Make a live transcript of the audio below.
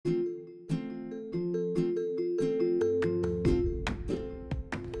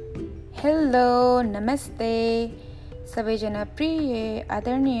Hello नमस्ते सबैजना प्रिय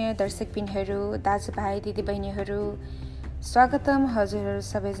आदरणीय दर्शकबिनहरू दाजुभाइ दिदीबहिनीहरू स्वागतम हजुरहरू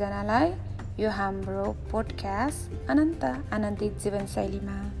सबैजनालाई यो हाम्रो पोडकास्ट अनन्त आनन्दित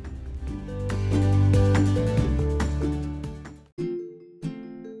जीवनशैलीमा।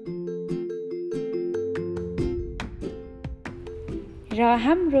 र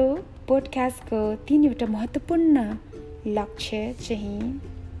हाम्रो पोडकास्टको 3 महत्त्वपूर्ण लक्ष्य चाहिँ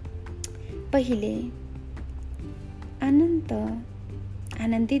पहिले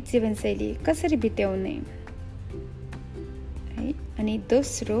आनन्दित जीवनशैली कसरी बिताउने है, अनि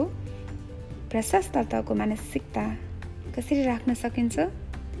दोस्रो प्रशस्तताको मानसिकता कसरी राख्न सकिन्छ,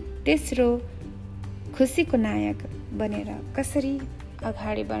 तेस्रो खुसीको नायक बनेर कसरी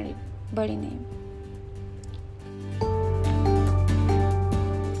अगाडि बढिने।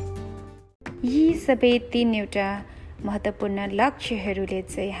 यी सबै 3 महत्त्वपूर्ण लक्ष्यहरूले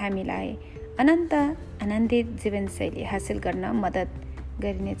चाहिँ हामीलाई अनन्त आनन्दित जीवनशैली हासिल गर्न मद्दत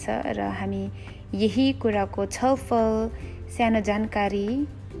गरिनेछ र हामी यही कुराको छलफल सानो जानकारी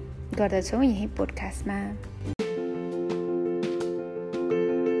गर्दछौँ यही पोडकास्टमा।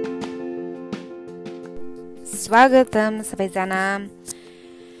 स्वागतम सबैजना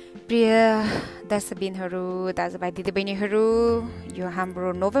प्रिय दर्शकबिनहरू दाजुभाइ दिदीबहिनीहरू। यो हाम्रो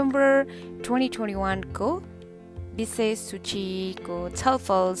नोभेम्बर 2021 को विषय सूचीको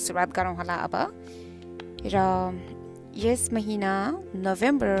छलफल सुरुवात गरौँ होला अब। र यस महिना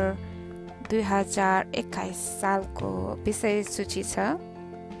नोभेम्बर 2021 सालको विषय सूची छ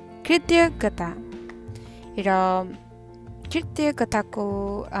कृतज्ञता। र कृतज्ञताको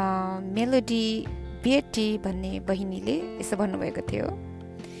मेलोडी बेटी भन्ने बहिनीले यसो भन्नुभएको थियो,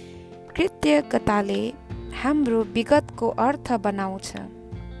 कृतज्ञताले हाम्रो विगतको अर्थ बनाउँछ,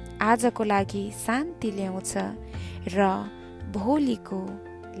 आजको लागि शान्ति ल्याउँछ र भोलिको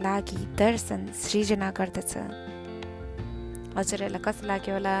लागि दर्शन सृजना गर्दछ। हजुरहरूलाई कस्तो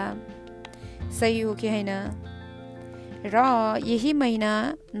लाग्यो होला, सही हो कि होइन? र यही महिना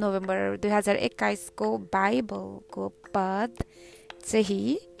नोभेम्बर 2021 को बाइबलको पद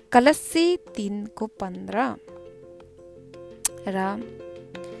चाहिँ कलस्सी 3:15 र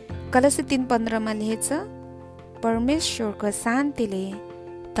कलस्सी 3:15 लेखेछ, परमेश्वरको शान्तिले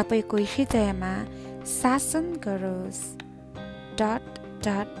तपाईको हृदयमा शासन गरोस् ...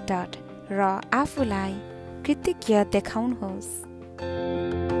 र आफूलाई कृतज्ञ देखाउनुहोस्।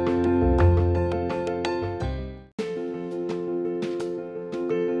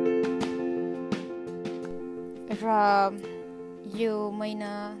 र यो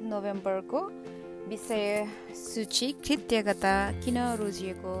महिना नोभेम्बरको विषय सूची कृतज्ञता किन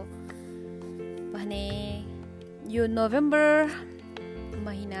रोजिएको भने यो नोभेम्बर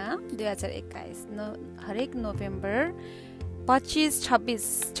महिना 2021 हरेक नोभेम्बर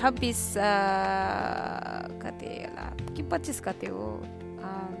 25-26 कति होला कि 25 गते हो,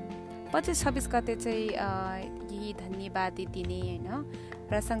 25-26 गते चाहिँ यही धन्यवादी दिने होइन,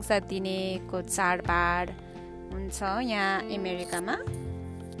 प्रशंसा दिनेको चाडबाड हुन्छ यहाँ अमेरिकामा।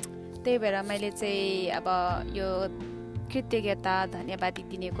 त्यही भएर मैले चाहिँ अब यो कृतज्ञता धन्यवादी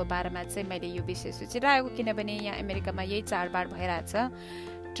दिनेको बारेमा चाहिँ मैले यो विषय सूची राखेको, किनभने यहाँ अमेरिकामा यही चाडबाड भइरहेछ।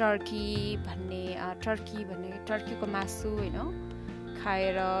 टर्कीको मासु होइन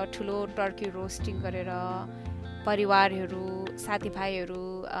खाएर ठुलो टर्की रोस्टिङ गरेर परिवारहरू साथीभाइहरू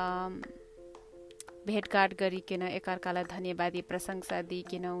भेटघाट गरिकन एकअर्कालाई धन्यवादी प्रशंसा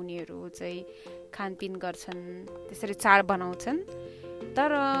दिइकन उनीहरू चाहिँ खानपिन गर्छन्, त्यसरी चाड बनाउँछन्।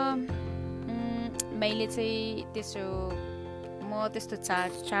 तर मैले चाहिँ त्यस्तो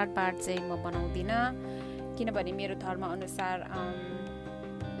चाडबाड चाहिँ म बनाउँदिनँ, किनभने मेरो धर्म अनुसार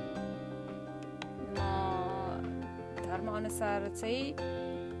चाहिँ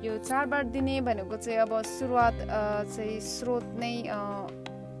यो चाडबाड दिने भनेको चाहिँ अब सुरुवात चाहिँ स्रोत नै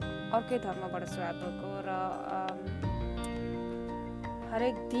अर्कै धर्मबाट सुरुवात भएको र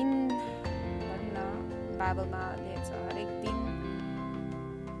हरेक दिन भनौँ न बाइबलमा लेख्छ हरेक दिन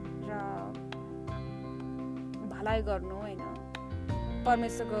र भलाइ गर्नु होइन,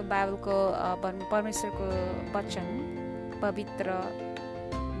 परमेश्वरको वचन पवित्र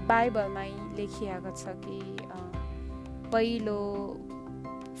बाइबलमै लेखिएको छ कि पहिलो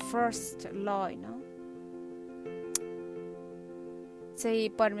फर्स्ट ल होइन चाहिँ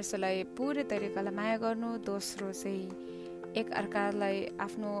परमेश्वरलाई पुरै तरिकाले माया गर्नु, दोस्रो चाहिँ एक अर्कालाई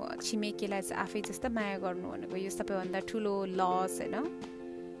आफ्नो छिमेकीलाई चाहिँ आफै जस्तो माया गर्नु भनेको यो सबैभन्दा ठुलो लस होइन,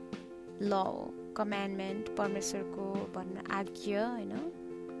 ल हो, कमान्डमेन्ट, परमेश्वरको भन्न आज्ञा होइन,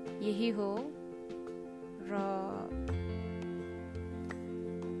 यही हो। र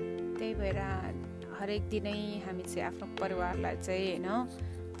त्यही भएर हरेक दिनै हामी चाहिँ आफ्नो परिवारलाई चाहिँ होइन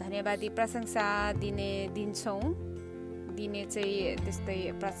धन्यवादी प्रशंसा दिने चाहिँ त्यस्तै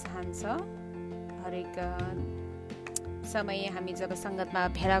प्रोत्साहन छ। हरेक समय हामी जब सङ्गतमा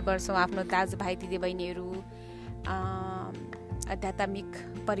भेला गर्छौँ आफ्नो दाजुभाइ दिदीबहिनीहरू, आध्यात्मिक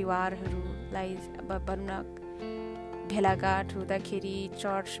परिवारहरूलाई भनौँ न भेलाघाट हुँदाखेरि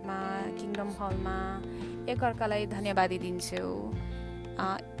चर्चमा, किङडम हलमा एकअर्कालाई धन्यवादी दिन्छौँ।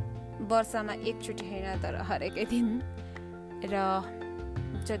 वर्षमा एकचोटि होइन तर हरेकै दिन। र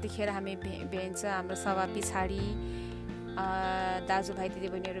जतिखेर हामी भेट्छ हाम्रो सभा पछाडि दाजुभाइ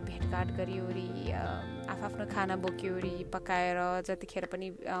दिदीबहिनीहरू भेटघाट गरिवरी आफ्नो खाना बोकिवरी पकाएर जतिखेर पनि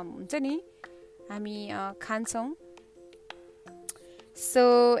हुन्छ नि हामी खान्छौँ। सो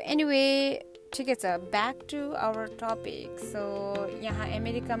एनिवे ठिकै छ, back to our topic. So यहाँ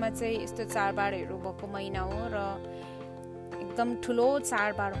अमेरिकामा चाहिँ यस्तो चाडबाडहरू भएको महिना हो र एकदम ठुलो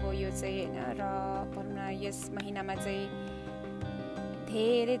चाडबाड हो यो चाहिँ होइन। र भनौँ न यस महिनामा चाहिँ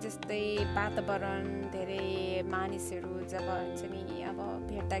धेरै जस्तै वातावरण, धेरै मानिसहरू जब हुन्छ नि अब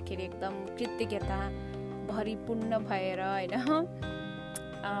भेट्दाखेरि एकदम कृतज्ञता भरिपूर्ण भएर होइन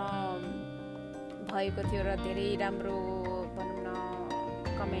भएको थियो। र धेरै राम्रो भनौँ न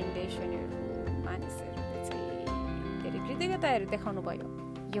कमेन्टेसनहरू मानिसहरूले चाहिँ धेरै कृतज्ञताहरू देखाउनु भयो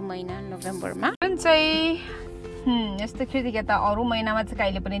यो महिना नोभेम्बरमा। जुन चाहिँ यस्तो कृतज्ञता अरू महिनामा चाहिँ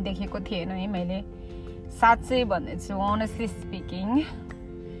कहिले पनि देखेको थिएन है मैले, साँच्चै भन्दैछु, अनेस्टली स्पिकिङ।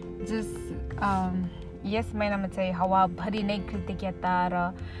 यस महिनामा चाहिँ हावाभरि नै कृतज्ञता र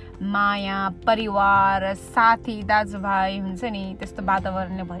माया, परिवार, साथी, दाजुभाइ हुन्छ नि त्यस्तो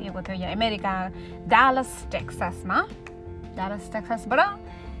वातावरणले भरिएको थियो यहाँ अमेरिका डालस टेक्सासबाट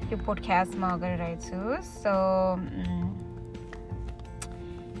यो पोडकास्ट म गरिरहेछु। सो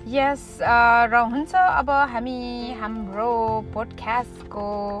यस र हुन्छ अब हामी हाम्रो पोडकास्टको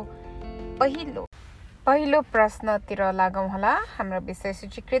पहिलो प्रश्नतिर लागौँ होला। हाम्रो विषय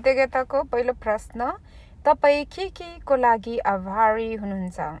सूची कृतज्ञताको पहिलो प्रश्न, तपाईँ के को लागि आभारी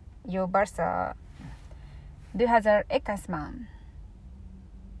हुनुहुन्छ यो वर्ष 2021 मा?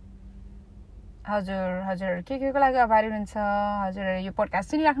 हजुर के को लागि आभारी हुनुहुन्छ? हजुरहरू यो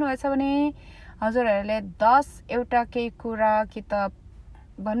पोडकास्ट सुनिराख्नु भएको छ भने हजुरहरूले 10 एउटा केही कुरा कि त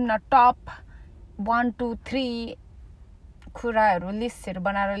भनौँ न टप 1, 2, 3 कुराहरू लिस्टहरू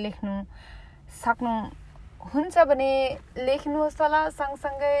बनाएर लेख्नु सक्नुहुन्छ भने लेख्नुहोस् होला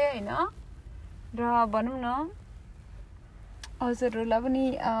सँगसँगै होइन। र भनौँ न हजुरहरूलाई पनि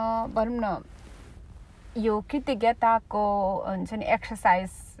भनौँ न यो कृतज्ञताको हुन्छ नि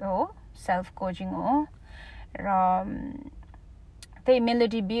एक्सर्साइज हो, सेल्फ कोचिङ हो। र त्यही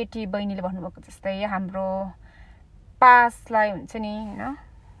मेलोडी बिएटी बहिनीले भन्नुभएको जस्तै हाम्रो पास्टलाई हुन्छ नि होइन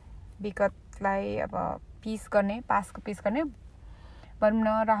विगतलाई अब पास्टको पिस गर्ने भनौँ न,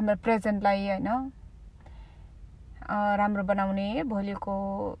 र हाम्रो प्रेजेन्टलाई होइन राम्रो बनाउने, भोलिको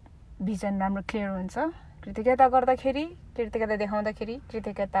भिजन राम्रो क्लियर हुन्छ कृतज्ञता गर्दाखेरि, कृतज्ञता देखाउँदाखेरि,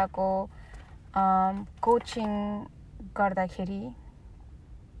 कृतज्ञताको कोचिङ गर्दाखेरि।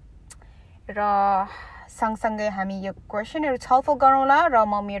 र सँगसँगै हामी यो क्वेसनहरू छलफल गरौँला र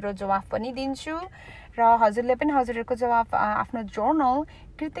म मेरो जवाफ पनि दिन्छु र हजुरले पनि हजुरहरूको जवाफ आफ्नो जर्नल,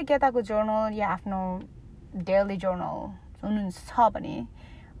 कृतज्ञताको जर्नल या आफ्नो डेली जर्नल हुनुहुन्छ भने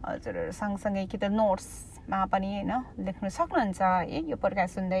हजुरहरू सँगसँगै कि त नोट्समा पनि होइन लेख्न सक्नुहुन्छ है यो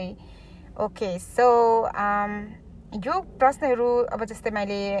पोडकास्ट सुन्दै। ओके, सो यो प्रश्नहरू अब जस्तै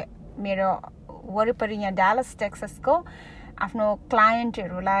मैले मेरो वरिपरि यहाँ डालस टेक्सासको आफ्नो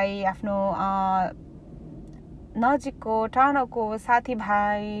क्लायन्टहरूलाई, आफ्नो नजिकको टाढोको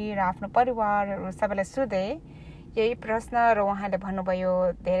साथीभाइ र आफ्नो परिवारहरू सबैलाई सोधेँ यही प्रश्न र उहाँले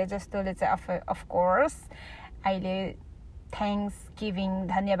भन्नुभयो धेरै जस्तोले चाहिँ अफकोर्स अहिले थ्याङ्क्स गिभिङ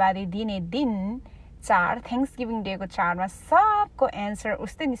धन्यवादी दिने दिन चाड, थ्याङ्क्स गिभिङ डेको चाडमा सबको एन्सर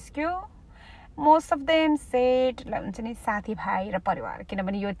उस्तै निस्क्यो। मोस्ट अफ देम सेड हुन्छ नि साथीभाइ र परिवार,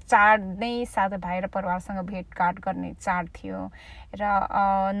 किनभने यो चाड नै साथीभाइ र परिवारसँग भेटघाट गर्ने चाड थियो। र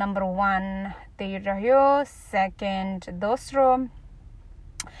नम्बर 1 त्यही रह्यो। सेकेन्ड दोस्रो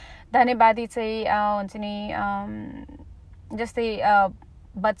धन्यवादी चाहिँ हुन्छ नि जस्तै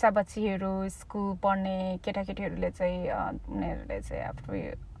बच्चाबच्चीहरू स्कुल पढ्ने केटाकेटीहरूले चाहिँ उनीहरूले चाहिँ आफ्नो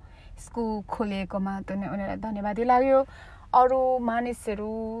स्कुल खोलिएकोमा उनीहरूलाई धन्यवादी लाग्यो। अरू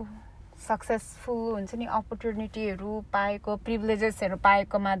मानिसहरू सक्सेसफुल हुन्छ नि अपर्च्युनिटीहरू पाएको, प्रिभिलेजेसहरू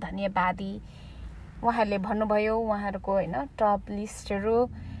पाएकोमा धन्यवादी उहाँहरूले भन्नुभयो, उहाँहरूको होइन टप लिस्टहरू।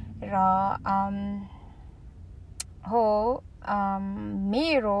 र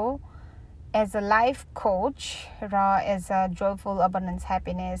मेरो एज अ लाइफ कोच र as a joyful abundance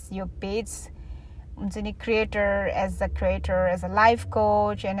happiness यो पेज हुन्छ नि creator, as a life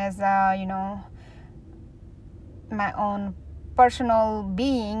coach and as a my own personal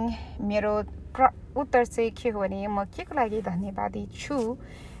being मेरो उत्तर चाहिँ के हो भने म के को लागि धन्यवादी छु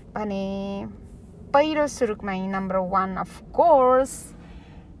भने पहिलो सुरुमा number 1 of course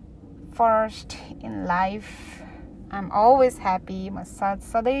first in life I am always happy म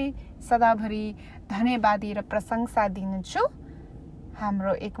सदाभरि धन्यवादी र प्रशंसा दिन्छु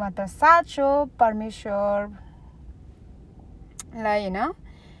हाम्रो एकमात्र साँचो परमेश्वरलाई हैन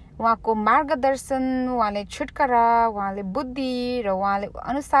उहाँको मार्गदर्शन उहाँले छुटकारा उहाँले बुद्धि र उहाँले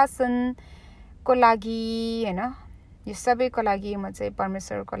अनुशासनको लागि हैन यो सबैको लागि म चाहिँ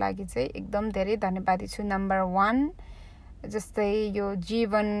परमेश्वरको लागि चाहिँ एकदम धेरै धन्यवादी छु नम्बर 1 जस्तै यो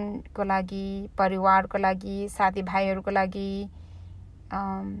जीवनको लागि परिवारको लागि साथीभाइहरूको लागि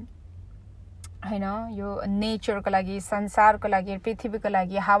हैन यो नेचरको लागि संसारको लागि पृथ्वीको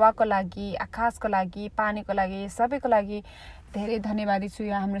लागि हावाको लागि आकाशको लागि पानीको लागि सबैको लागि धेरै धन्यवादी छु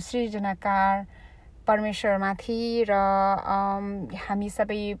यहाँ हाम्रो सृजनाकार परमेश्वरमाथि र हामी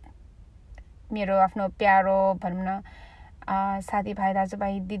सबै मेरो आफ्नो प्यारो भनौँ न साथीभाइ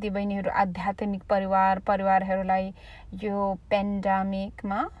दाजुभाइ दिदीबहिनीहरू आध्यात्मिक परिवारहरूलाई यो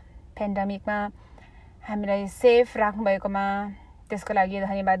पेन्डेमिकमा हामीलाई सेफ राख्नुभएकोमा त्यसको लागि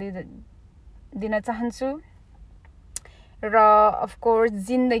धन्यवाद दिन चाहन्छु र अफ कोर्स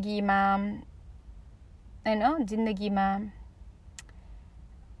जिन्दगीमा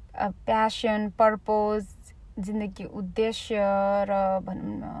प्यासन पर्पज जिन्दगी उद्देश्य र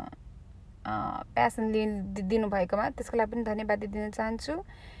भनौँ न प्यासन दिनुभएकोमा त्यसको लागि पनि धन्यवाद दिन चाहन्छु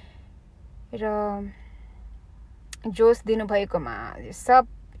र जोस दिनुभएकोमा सब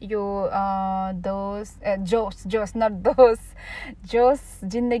यो जोस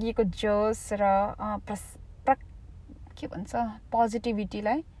जिन्दगीको जोस र के भन्छ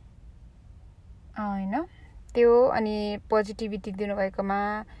पोजिटिभिटीलाई हैन त्यो अनि पोजिटिभिटी दिनुभएकोमा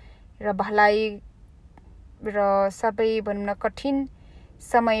र भलाइ र सबै भनौँ न कठिन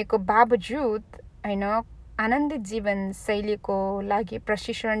समयको बावजुद हैन आनन्दित जीवन शैलीको लागि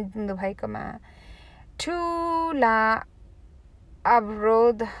प्रशिक्षण दिनुभएकोमा ठुला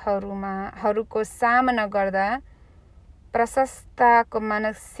अवरोधहरूको सामना गर्दा प्रशस्तको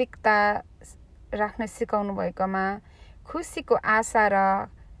मानसिकता राख्न सिकाउनु भएकोमा खुसीको आशा र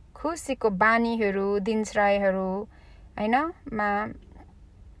खुसीको बानीहरू दिनचर्याहरू हैन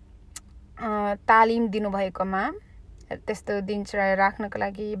तालिम दिनुभएकोमा त्यस्तो दिनचर्या राख्नको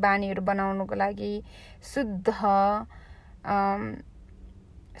लागि बानीहरू बनाउनको लागि शुद्ध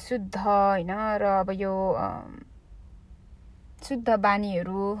हैन र अब यो शुद्ध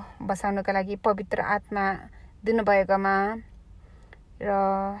बानीहरू बसाउनको लागि पवित्र आत्मा दिनुभएकोमा र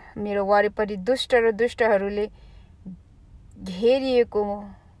मेरो वरिपरि दुष्टहरूले घेरिएको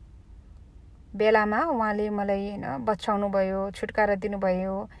बेलामा उहाँले मलाई हैन बचाउनु भयो छुटकारा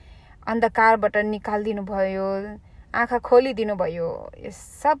दिनुभयो अन्धकारबाट निकालिदिनु भयो आँखा खोलिदिनु भयो यस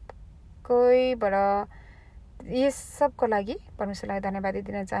सबको लागि परमेश्वरलाई धन्यवाद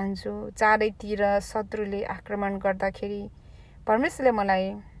दिन चाहन्छु चारैतिर शत्रुले आक्रमण गर्दाखेरि परमेश्वरले मलाई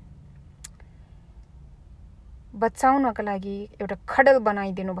बचाउनको लागि एउटा खडल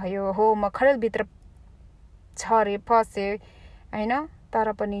बनाइदिनु भयो हो म खडलभित्र फसे हैन तर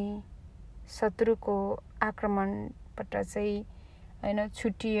पनि शत्रुको आक्रमणबाट चाहिँ हैन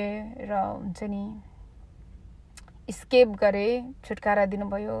छुटिए र हुन्छ नि स्केप गरे छुटकारा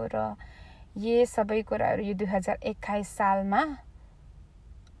दिनुभयो र ये सबै कुराहरू यो 2021 सालमा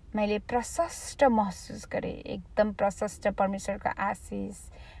मैले प्रशस्त महसुस गरेँ एकदम प्रशस्त परमेश्वरको आशिष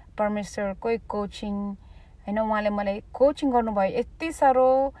परमेश्वरकै कोचिङ हैन उहाँले मलाई कोचिङ गर्नुभयो यति साह्रो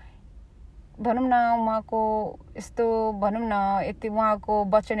भनौँ न उहाँको यस्तो भनौँ न यति उहाँको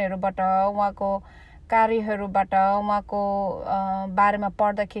वचनहरूबाट उहाँको कार्यहरूबाट उहाँको बारेमा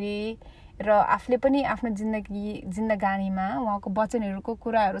पढ्दाखेरि र आफूले पनि आफ्नो जिन्दगानीमा उहाँको वचनहरूको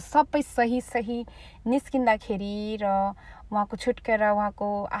कुराहरू सबै सही निस्किँदाखेरि र उहाँको छुटकारा उहाँको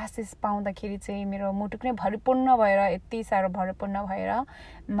आशिष पाउँदाखेरि चाहिँ मेरो मुटु पनि भरिपूर्ण भएर यति साह्रो भरिपूर्ण भएर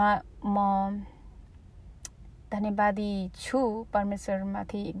म धन्यवादी छु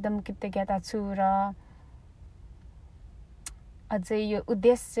परमेश्वरमाथि एकदम कृतज्ञता छु र अझै यो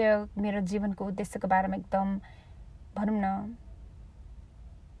उद्देश्य मेरो जीवनको उद्देश्यको बारेमा एकदम भनौँ न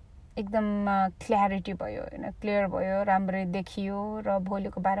एकदम क्ल्यारिटी भयो हैन क्लियर भयो राम्ररी देखियो र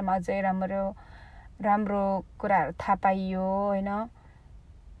भोलिको बारेमा अझै राम्रो कुराहरू थाहा पाइयो हैन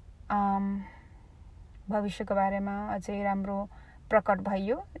भविष्यको बारेमा अझै राम्रो प्रकट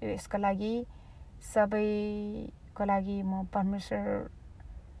भयो यसको लागि सबैको लागि म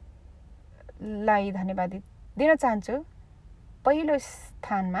परमेश्वरलाई धन्यवाद दिन चाहन्छु पहिलो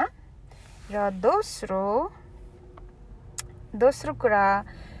स्थानमा र दोस्रो कुरा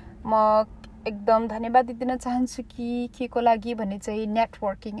म एकदम धन्यवाद दिन चाहन्छु कि के को लागि भने चाहिँ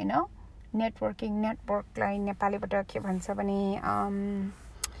नेटवर्किङ हैन नेटवर्कलाई नेपालीबाट के भन्छ भने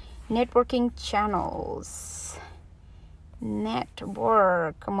नेटवर्किङ च्यानल्स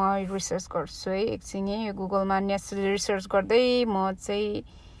नेटवर्क म रिसर्च गर्छु है एकछिन है गुगलमा रिसर्च गर्दै म चाहिँ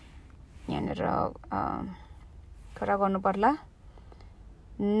यहाँनिर कुरा गर्नु पर्ला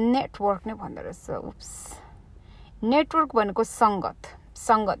नेटवर्क नै भन्दो रहेछ उप्स नेटवर्क भनेको संगत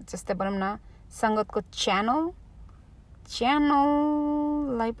जस्तै भनौँ न संगतको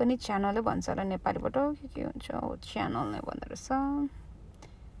च्यानललाई पनि च्यानलै भन्छ होला नेपालीबाट के हुन्छ च्यानल नै भन्दो रहेछ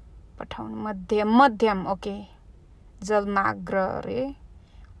पठाउनु मध्यम ओके जलमार्ग रे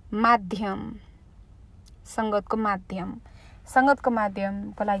माध्यम संगतको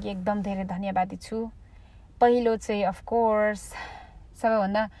माध्यमको लागि एकदम धेरै धन्यवादी छु पहिलो चाहिँ अफ कोर्स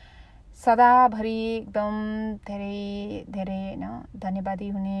सबैभन्दा सदाभरि एकदम धेरै हैन धन्यवादी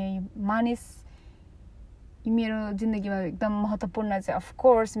हुने मानिस मेरो जिन्दगीमा एकदम महत्त्वपूर्ण चाहिँ अफ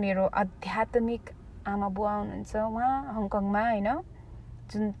कोर्स मेरो आध्यात्मिक आमा बुवा हुनुहुन्छ उहाँ हङकङमा हैन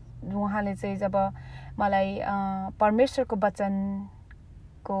जुन उहाँले चाहिँ जब मलाई परमेश्वरको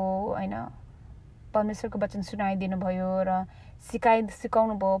वचन सुनाइदिनु भयो र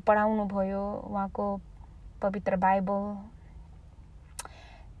सिकाउनु भयो पढाउनु भयो उहाँको पवित्र बाइबल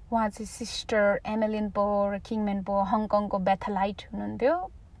उहाँ चाहिँ सिस्टर एमेलिन पो र किङम्यान पो हङकङको बेथलाइट हुनुहुन्थ्यो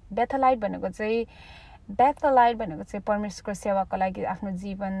बेथलाइट भनेको चाहिँ परमेश्वरको सेवाको लागि आफ्नो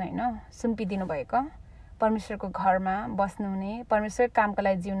जीवन हैन सुम्पिदिनु भएको परमेश्वरको घरमा बस्नुहुने परमेश्वरको कामको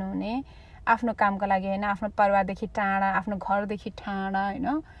लागि जिउनु हुने आफ्नो कामको लागि हैन आफ्नो परिवारदेखि टाढा आफ्नो घरदेखि टाढा हैन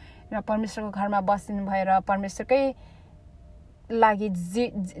र परमेश्वरको घरमा बसिनु भएर परमेश्वरकै लागि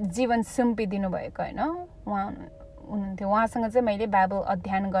जीवन सुम्पिदिनु भएको हैन उहाँ हुनुहुन्थ्यो उहाँसँग चाहिँ मैले बाइबल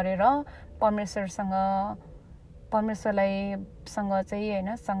अध्ययन गरेर परमेश्वरलाई चाहिँ हैन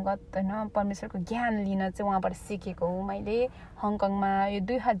संगत हैन परमेश्वरको ज्ञान लिन चाहिँ उहाँबाट सिकेको हो मैले हङकङमा यो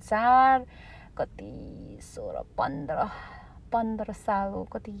 2000 कति 15 साल हो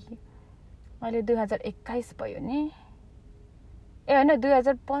कति अहिले 2021 भयो नि ए हैन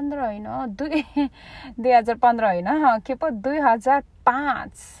 2015 हैन 2015 हैन के पो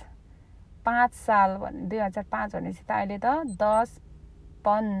 2005 साल भने 2005 भनेपछि त अहिले त 10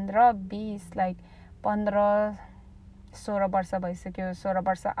 15 20 लाइक 15-16 वर्ष भइसक्यो 16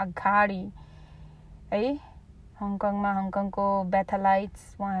 वर्ष अगाडि है हङकङको बेथलाइट्स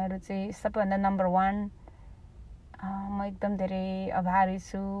उहाँहरू चाहिँ सबैभन्दा नम्बर 1 म एकदम धेरै आभारी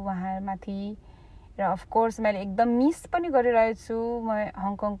छु उहाँहरूमाथि र अफ कोर्स मैले एकदम मिस पनि गरिरहेको छु म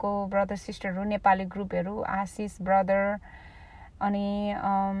हङकङको ब्रदर सिस्टरहरू नेपाली ग्रुपहरू आशिष ब्रदर अनि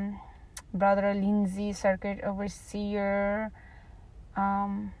brother Lindsey circuit overseer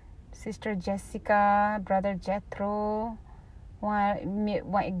sister Jessica brother Jethro उहाँ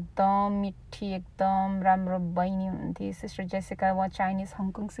एकदम मिठी एकदम राम्रो बहिनी हुनुहुन्थ्यो सिस्टर जेसिका उहाँ चाइनिज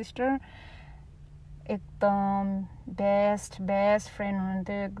हङकङ सिस्टर एकदम बेस्ट फ्रेन्ड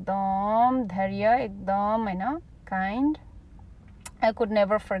हुनुहुन्थ्यो एकदम धैर्य एकदम हैन kind I could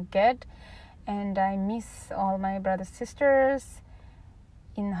never forget and I miss all my brothers sisters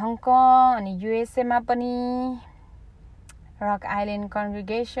in Hong Kong and USA मा पनि Rock Island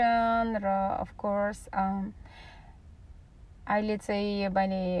congregation र of course अहिले चाहिँ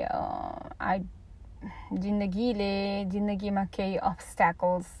मैले जिन्दगीमा केही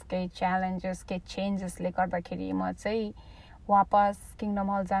obstacles केही challenges केही changesले गर्दाखेरि म चाहिँ वापस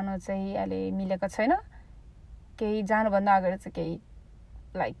किङडम हल जानु चाहिँ अहिले मिलेको छैन केही जानुभन्दा अगाडि चाहिँ केही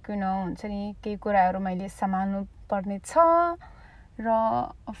लाइक हुन्छ नि केही कुराहरू मैले सम्हाल्नु पर्ने छ र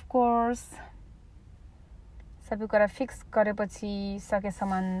अफ कोर्स सबै कुरा फिक्स गरेपछि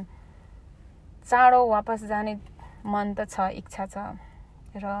सकेसम्म चाँडो वापस जाने मन त छ इच्छा छ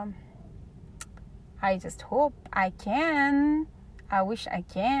र I just hope I can. I wish I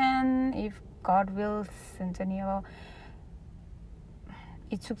can if God wills. हुन्छ नि अब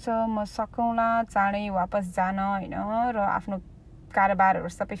इच्छुक छ म सकौँला चाँडै वापस जान हैन र आफ्नो कारोबारहरू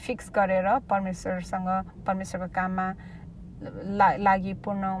सबै फिक्स गरेर परमेश्वरको काममा लागि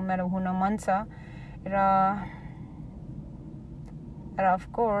पूर्ण मेरो हुन मन छ र अफ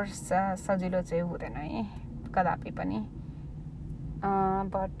कोर्स सजिलो चाहिँ हुँदैन है कदापि पनि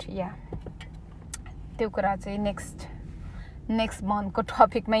बट या त्यो कुरा चाहिँ नेक्स्ट मन्थको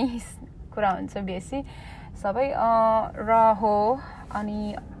टपिकमै कुरा हुन्छ बेसी सबै र हो अनि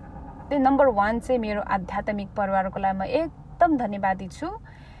त्यो नम्बर 1 चाहिँ मेरो आध्यात्मिक परिवारको लागि म एकदम धन्यवादी छु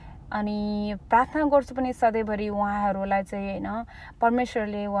अनि प्रार्थना गर्छु पनि सधैँभरि उहाँहरूलाई चाहिँ हैन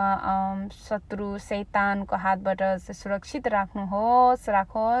परमेश्वरले शत्रु शैतानको हातबाट सुरक्षित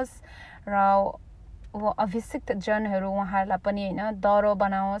राखोस् र अभिषिक्त जनहरू उहाँहरूलाई पनि होइन दह्रो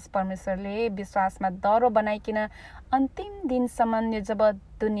बनाओस् परमेश्वरले, विश्वासमा दह्रो बनाइकन अन्तिम दिनसम्म यो जब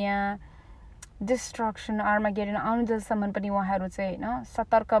दुनियाँ डिस्ट्रक्सन आर्मागेडन आउन्जेलसम्म पनि उहाँहरू चाहिँ होइन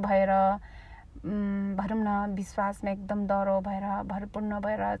सतर्क भएर भनौँ न विश्वासमा एकदम दह्रो भएर भरपूर्ण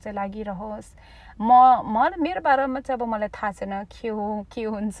भएर चाहिँ लागिरहोस्। मेरो बारेमा चाहिँ अब मलाई थाहा छैन के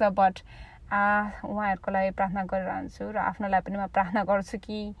हुन्छ, बट उहाँहरूको लागि प्रार्थना गरिरहन्छु र आफ्नो लागि पनि म प्रार्थना गर्छु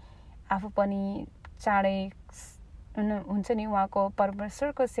कि आफू पनि चाँडै हुन्छ नि उहाँको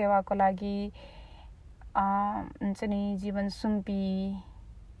परमेश्वरको सेवाको लागि हुन्छ नि जीवन सुम्पी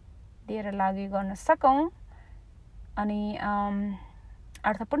दिएर लागि गर्न सकौँ अनि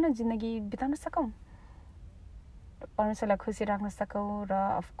अर्थपूर्ण जिन्दगी बिताउन सकौँ, परमेश्वरलाई खुसी राख्न सकौँ र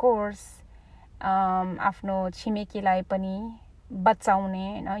अफकोर्स आफ्नो छिमेकीलाई पनि बचाउने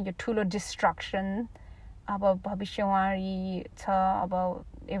होइन यो ठुलो डिस्ट्रक्सन अब भविष्यवाणी छ। अब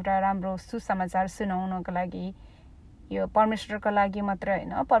एउटा राम्रो सुसमाचार सुनाउनको लागि यो परमेश्वरको लागि मात्र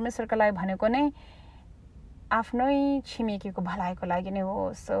होइन, परमेश्वरको लागि भनेको नै आफ्नै छिमेकीको भलाइको लागि नै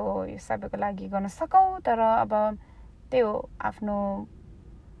हो। सो यो सबैको लागि गर्न सकौँ, तर अब त्यही हो आफ्नो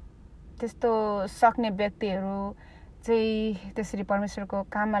त्यस्तो सक्ने व्यक्तिहरू चाहिँ त्यसरी परमेश्वरको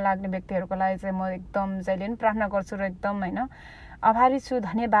काममा लाग्ने व्यक्तिहरूको लागि चाहिँ म एकदम जहिले पनि प्रार्थना गर्छु र एकदम होइन आभारी छु,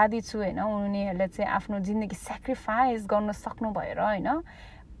 धन्यवादी छु होइन उनीहरूले चाहिँ आफ्नो जिन्दगी सेक्रिफाइस गर्न सक्नु भएर होइन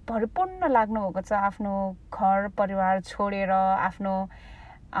भरिपूर्ण लाग्नुभएको छ, आफ्नो घर परिवार छोडेर आफ्नो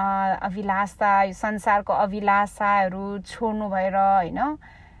अभिलाषा यो संसारको अभिलाषाहरू छोड्नु भएर होइन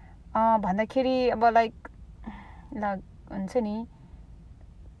भन्दाखेरि अब लाइक हुन्छ नि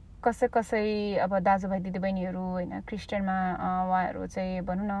कसै अब दाजुभाइ दिदीबहिनीहरू होइन क्रिस्चियनमा उहाँहरू चाहिँ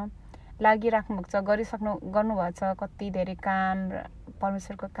भनौँ न लागिराख्नु भएको छ, गर्नुभएको छ कति धेरै काम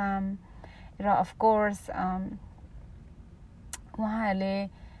परमेश्वरको काम र अफकोर्स उहाँहरूले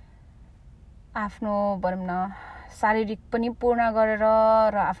आफ्नो भनौँ न शारीरिक पनि पूर्ण गरेर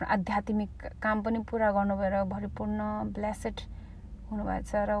र आफ्नो आध्यात्मिक काम पनि पुरा गर्नु भएर भरिपूर्ण ब्लेसेड हुनुभएको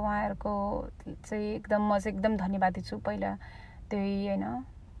छ र उहाँहरूको चाहिँ एकदम म चाहिँ एकदम धन्यवादी छु। पहिला त्यही होइन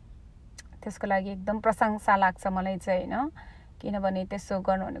त्यसको लागि एकदम प्रशंसा लाग्छ मलाई चाहिँ होइन, किनभने त्यसो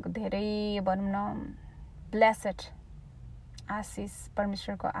गर्नु भनेको धेरै भनौँ न ब्लेसेड आशिष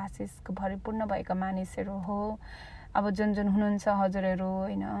परमेश्वरको आशिषको भरिपूर्ण भएका मानिसहरू हो। अब जुन हुनुहुन्छ हजुरहरू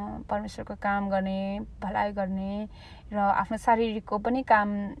होइन परमेश्वरको काम गर्ने भलाइ गर्ने र आफ्नो शारीरिकको पनि काम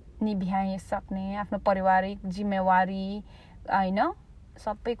निभ्याइ सक्ने, आफ्नो पारिवारिक जिम्मेवारी होइन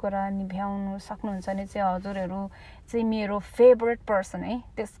सबै कुरा निभ्याउनु सक्नुहुन्छ भने चाहिँ हजुरहरू चाहिँ मेरो फेभरेट पर्सन है।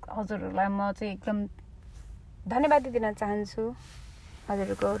 त्यस हजुरहरूलाई म चाहिँ एकदम धन्यवाद दिन चाहन्छु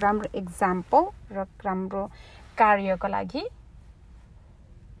हजुरहरूको राम्रो एक्जाम्पल र राम्रो कार्यको लागि।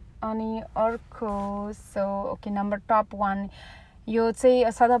 अनि अर्को सो ओके नम्बर टप 1 यो चाहिँ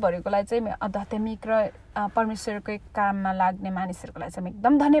सदाभरिको लागि चाहिँ आध्यात्मिक र परमेश्वरकै काममा लाग्ने मानिसहरूको लागि चाहिँ म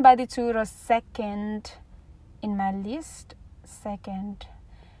एकदम धन्यवादी छु। र सेकेन्ड इन माई लिस्ट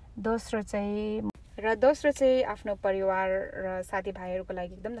दोस्रो चाहिँ आफ्नो परिवार र साथीभाइहरूको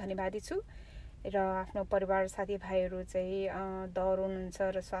लागि एकदम धन्यवादी छु र आफ्नो परिवार साथीभाइहरू चाहिँ दह्रो हुनुहुन्छ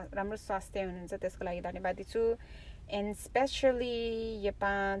र राम्रो स्वास्थ्य हुनुहुन्छ त्यसको लागि धन्यवादी छु। एन्ड स्पेसली यो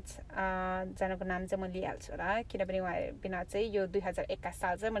 5 जनाको नाम चाहिँ म लिइहाल्छु होला, किनभने उहाँ बिना चाहिँ यो 2021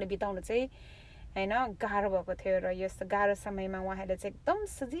 साल चाहिँ मैले बिताउनु चाहिँ होइन गाह्रो भएको थियो र यस गाह्रो समयमा उहाँहरूले चाहिँ एकदम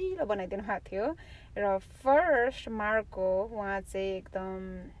सजिलो बनाइदिनु भएको थियो। र फर्स्ट मार्को उहाँ चाहिँ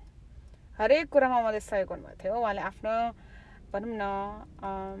एकदम हरेक कुरामा मलाई सहयोग गर्नुभएको थियो। उहाँले आफ्नो भनौँ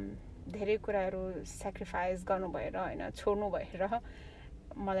न धेरै कुराहरू सेक्रिफाइस गर्नु भएर होइन छोड्नु भएर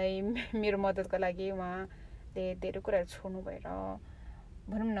मलाई मेरो मद्दतको लागि उहाँले धेरै कुराहरू छोड्नु भएर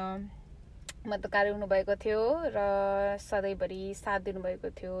भनौँ न मद्दतकारी हुनुभएको थियो र सधैँभरि साथ दिनुभएको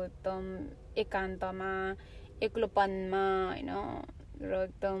थियो एकदम एकान्तमा एक्लोपनमा होइन र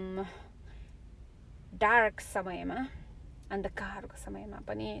एकदम डार्क समयमा अन्धकारको समयमा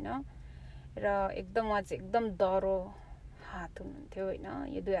पनि होइन र एकदम उहाँ चाहिँ एकदम दह्रो हात हुनुहुन्थ्यो होइन।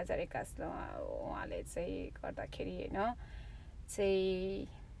 यो 2021 उहाँले चाहिँ गर्दाखेरि होइन चाहिँ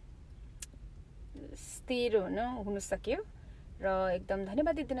स्थिर हुन सक्यो र एकदम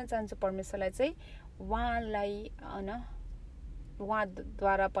धन्यवाद दिन चाहन्छु परमेश्वरलाई चाहिँ उहाँलाई होइन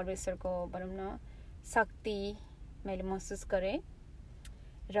उहाँद्वारा परमेश्वरको भनौँ न शक्ति मैले महसुस गरेँ।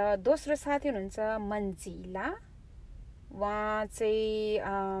 र दोस्रो साथी हुनुहुन्छ मन्जिला, उहाँ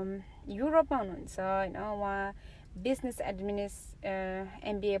चाहिँ युरोपमा हुनुहुन्छ होइन। उहाँ बिजनेस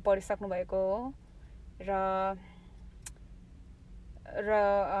MBA पढिसक्नु भएको हो र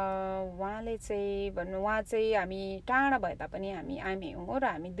उहाँले चाहिँ उहाँ चाहिँ हामी टाढा भए तापनि हामी हौँ र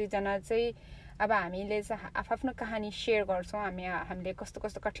हामी दुईजना चाहिँ अब हामीले चाहिँ आफ्नो कहानी शेयर गर्छौँ हामीले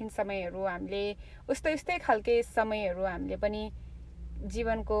कस्तो कठिन समयहरू हामीले उस्तै खालके समयहरू हामीले पनि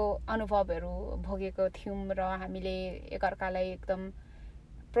जीवनको अनुभवहरू भोगेको थियौँ र हामीले एकअर्कालाई एकदम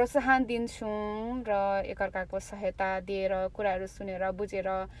प्रोत्साहन दिन्छौँ र एकअर्काको सहायता दिएर कुराहरू सुनेर बुझेर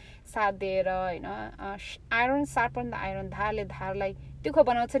साथ दिएर हैन आइरन शार्पन द आइरन धारले धारलाई तिखो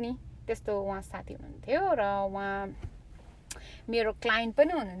बनाउँछ नि त्यस्तो उहाँ साथी हुनुहुन्थ्यो र उहाँ मेरो क्लाइन्ट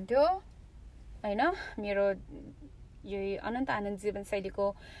पनि हुनुहुन्थ्यो हैन मेरो यही अनन्त आनन्द जीवनशैलीको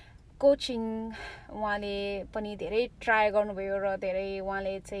कोचिङ उहाँले पनि धेरै ट्राई गर्नुभयो र धेरै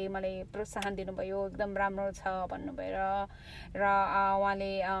उहाँले चाहिँ मलाई प्रोत्साहन दिनुभयो एकदम राम्रो छ भन्नुभयो र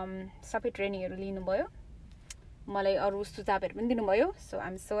उहाँले सबै ट्रेनिङहरू लिनुभयो मलाई अरू सुझावहरू पनि दिनुभयो so I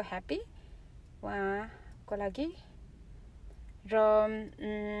am so happy उहाँको लागि र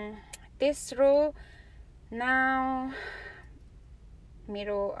तेस्रो नाउ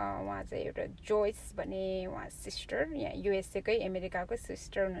मेरो उहाँ चाहिँ एउटा जोइस भन्ने उहाँ सिस्टर यहाँ युएसए अमेरिकाको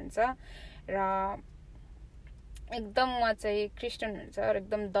सिस्टर हुनुहुन्छ र एकदम उहाँ चाहिँ क्रिस्चियन हुनुहुन्छ र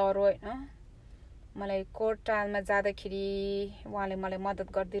एकदम दरो हैन मलाई कोर्ट ट्रायलमा जाँदाखेरि उहाँले मलाई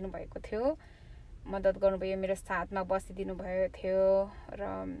मद्दत गरिदिनु भएको थियो मद्दत गर्नुभयो मेरो साथमा बसिदिनु भएको थियो र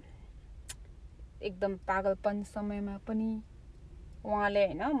एकदम पागलपन समयमा पनि उहाँले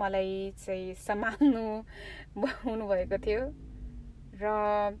हैन मलाई चाहिँ सम्हाल्नु हुनुभएको थियो र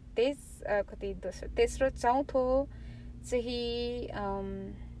तेस्रो चौथो चाहिँ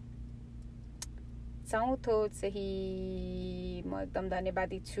म एकदम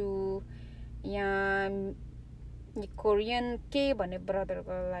धन्यवादी छु यहाँ कोरियन के भन्ने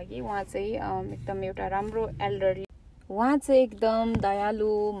ब्रदरको लागि उहाँ चाहिँ एकदम एउटा राम्रो एल्डरली उहाँ चाहिँ एकदम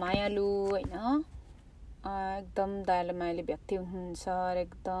दयालु मायालु हैन एकदम दयालु मायालु व्यक्ति हुनुहुन्छ र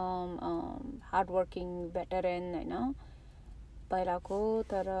एकदम हार्डवर्किङ भेटरेन हैन पहिलाको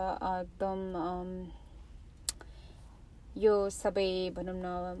तर एकदम यो सबै भनौँ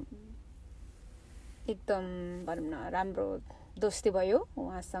न एकदम भनौँ न राम्रो दोस्ती भयो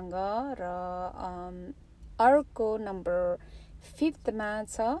उहाँसँग र अर्को नम्बर 5मा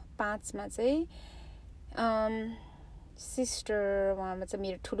छ 5मा चाहिँ सिस्टर उहाँमा चाहिँ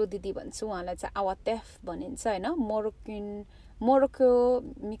मेरो ठुलो दिदी भन्छु उहाँलाई चाहिँ आवातेफ भनिन्छ हैन मोरोक्को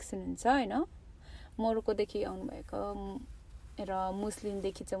मिक्स हुनुहुन्छ हैन मोरोक्कोदेखि आउनुभएको र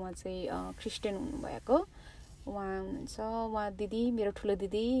मुस्लिमदेखि चाहिँ उहाँ चाहिँ क्रिस्चियन हुनुभएको उहाँ हुनुहुन्छ उहाँ दिदी मेरो ठुलो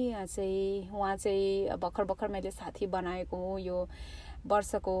दिदी उहाँ चाहिँ भर्खर मैले साथी बनाएको हो यो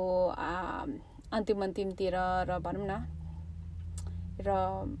वर्षको अन्तिमतिर र भनौँ न र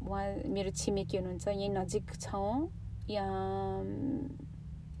उहाँ मेरो छिमेकी हुनुहुन्छ यही नजिक छौँ यहाँ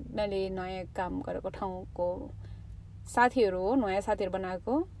मैले नयाँ काम गरेको ठाउँको साथीहरू हो नयाँ साथीहरू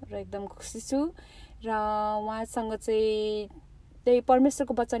बनाएको र एकदम खुसी छु र उहाँसँग चाहिँ त्यही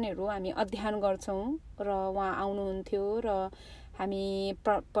परमेश्वरको वचनहरू हामी अध्ययन गर्छौँ र उहाँ आउनुहुन्थ्यो र हामी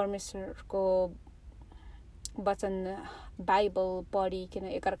परमेश्वरको वचन बाइबल पढिकन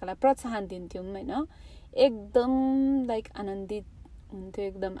एकअर्कालाई प्रोत्साहन दिन्थ्यौँ हैन एकदम आनन्दित हुन्थ्यो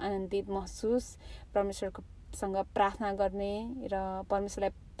एकदम आनन्दित महसुस परमेश्वरसँग प्रार्थना गर्ने र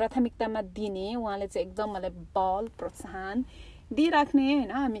परमेश्वरलाई प्राथमिकतामा दिने उहाँले चाहिँ एकदम मलाई बल प्रोत्साहन दिइराख्ने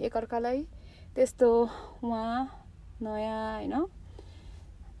हैन हामी एकअर्कालाई त्यस्तो उहाँ नयाँ हैन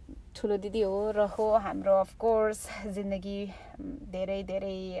ठुलो दिदी हो र हो हाम्रो अफ कोर्स जिन्दगी धेरै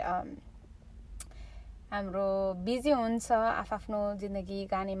हाम्रो बिजी हुन्छ आफ्नो जिन्दगी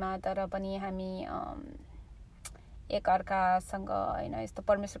गानेमा तर पनि हामी एकअर्कासँग हैन यस्तो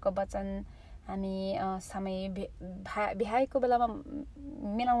परमेश्वरको वचन हामी समय भ्याएको बेलामा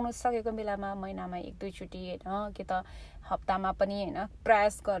मिलाउन सकेको बेलामा महिनामा 1-2 चोटि हैन कि त हप्तामा पनि हैन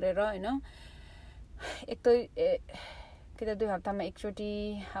प्रयास गरेर हैन कि त 2 हप्तामा 1 चोटि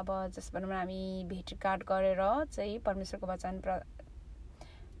अब जस भनौँ हामी भेटघाट गरेर चाहिँ परमेश्वरको वचन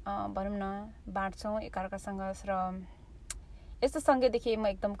भनौँ न बाँड्छौँ एकअर्कासँग र यस्तो सँगैदेखि म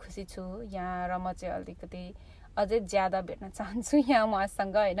एकदम खुसी छु यहाँ र म चाहिँ अलिकति अझै ज्यादा भेट्न चाहन्छु यहाँ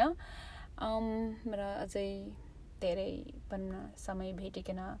उहाँसँग हैन र अझै धेरै भनौँ न समय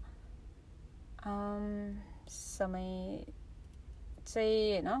भेटिकन समय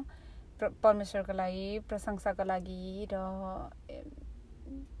चाहिँ हैन परमेश्वरको लागि प्रशंसाको लागि र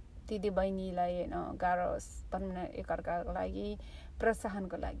दिदी बहिनीलाई हैन गाह्रो भनौँ न एकअर्काको लागि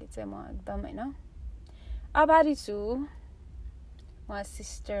प्रोत्साहनको लागि चाहिँ म एकदम हैन आभारी छु उहाँ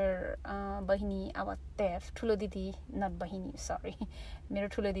सिस्टर बहिनी आवातेफ ठुलो दिदी नट बहिनी सरी मेरो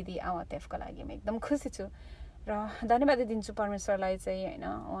ठुलो दिदी आवातेफको लागि म एकदम खुसी छु र धन्यवाद दिन्छु परमेश्वरलाई चाहिँ हैन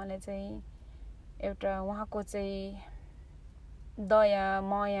उहाँले चाहिँ एउटा उहाँको चाहिँ दया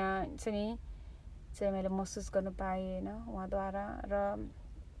माया चाहिँ मैले महसुस गर्न पाएँ हैन उहाँद्वारा र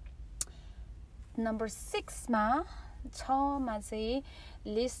नम्बर 6 मा चाहिँ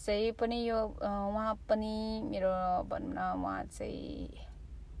लिस्ट चाहिँ पनि यो उहाँ पनि मेरो भनौँ न उहाँ चाहिँ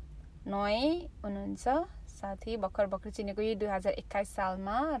नयाँ हुनुहुन्छ साथी भर्खर चिनेको यो 2021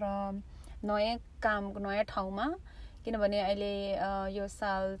 सालमा र नयाँ ठाउँमा किनभने अहिले यो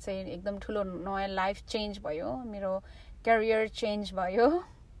साल चाहिँ एकदम ठुलो नयाँ लाइफ चेन्ज भयो मेरो करियर चेन्ज भयो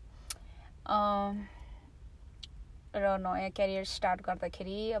र नयाँ करियर स्टार्ट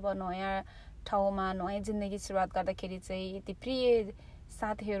गर्दाखेरि अब नयाँ ठाउँमा नयाँ जिन्दगी सुरुवात गर्दाखेरि चाहिँ यति प्रिय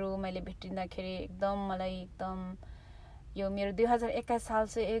साथीहरू मैले भेटिँदाखेरि एकदम मलाई एकदम यो मेरो 2021 साल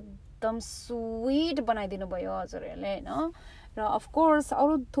चाहिँ एकदम स्विट बनाइदिनु भयो हजुरहरूले होइन र अफकोर्स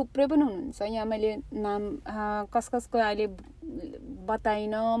अरू थुप्रै पनि हुनुहुन्छ यहाँ मैले नाम कसको अहिले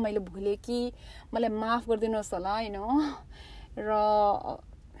बताइनँ मैले भुलेँ कि मलाई माफ गरिदिनुहोस् होला होइन र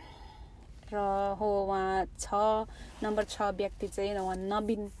हो उहाँ नम्बर 6 व्यक्ति चाहिँ उहाँ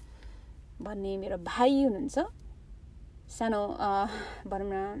नवीन भन्ने मेरो भाइ हुनुहुन्छ सानो भनौँ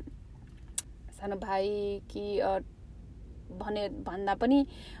न सानो भाइ कि भन्दा पनि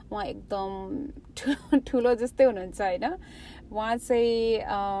उहाँ एकदम ठुलो जस्तै हुनुहुन्छ होइन उहाँ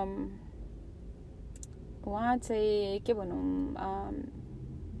चाहिँ के भनौँ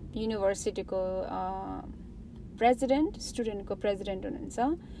युनिभर्सिटीको स्टुडेन्टको प्रेसिडेन्ट हुनुहुन्छ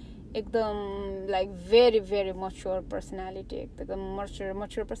एकदम like very very mature personality एकदम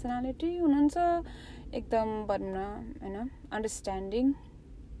मच्योर पर्सनालिटी हुनुहुन्छ एकदम भनौँ न होइन अन्डरस्ट्यान्डिङ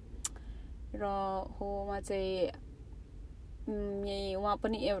र हो उहाँ चाहिँ उहाँ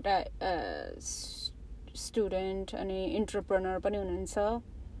पनि एउटा स्टुडेन्ट अनि इन्टरप्रेनर पनि हुनुहुन्छ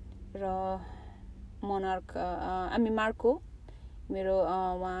र मार्को मेरो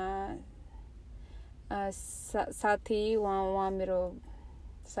उहाँ साथी उहाँ मेरो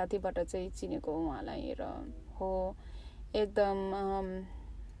साथीबाट चाहिँ चिनेको उहाँलाई र हो एकदम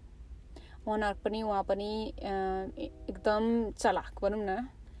उहाँ पनि एकदम चलाक भनौँ न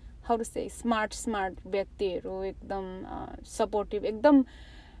हाउ टु से स्मार्ट व्यक्तिहरू एकदम सपोर्टिभ एकदम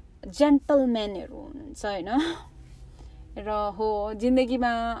जेन्टलम्यानहरू हुनुहुन्छ होइन र हो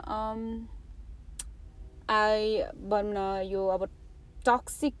जिन्दगीमा भनौँ न यो अब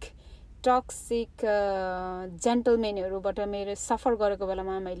टक्सिक जेन्टलम्यानहरूबाट मेरो सफर गरेको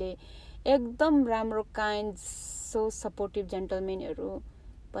बेलामा मैले एकदम राम्रो काइन्ड सो सपोर्टिभ जेन्टलम्यानहरू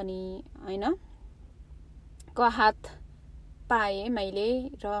पनि होइन को हात पाएँ मैले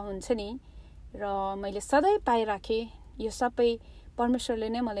र हुन्छ नि र मैले सधैँ पाइराखेँ यो सबै परमेश्वरले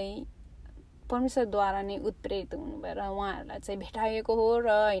नै मलाई परमेश्वरद्वारा नै उत्प्रेरित हुनु भएर उहाँहरूलाई चाहिँ भेटाएको हो र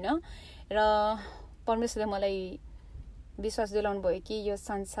होइन र परमेश्वरले मलाई विश्वास दिलाउनु भयो कि यो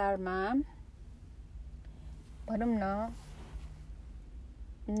संसारमा भनौँ न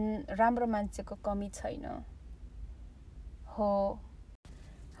राम्रो मान्छेको कमी छैन हो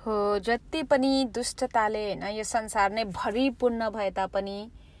जति पनि दुष्टताले होइन यो संसार नै भरिपूर्ण भए तापनि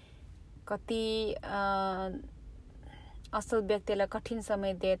कति असल व्यक्तिलाई कठिन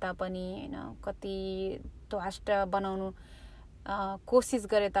समय दिए तापनि होइन कति ध्वस्त बनाउनु कोसिस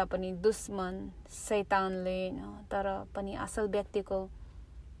गरे तापनि दुश्मन शैतानले होइन तर पनि असल व्यक्तिको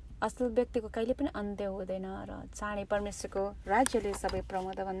कहिले पनि अन्त्य हुँदैन र चाँडै परमेश्वरको राज्यले सबै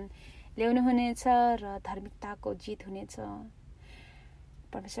प्रमोदन ल्याउनु हुनेछ र धार्मिकताको जित हुनेछ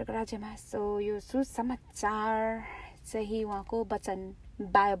परमेश्वरको राज्यमा यो सुसमाचार चाहिँ उहाँको वचन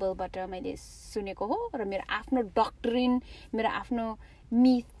बाइबलबाट मैले सुनेको हो र मेरो आफ्नो डक्ट्रिन मेरो आफ्नो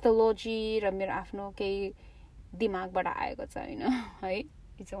मिथोलोजी र मेरो आफ्नो केही दिमागबाट आएको छ होइन है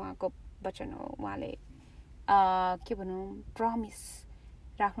यो चाहिँ उहाँको वचन हो उहाँले के भनौँ प्रमिस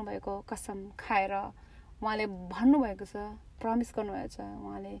राख्नुभएको कसम खाएर उहाँले भन्नुभएको छ प्रमिस गर्नुभएको छ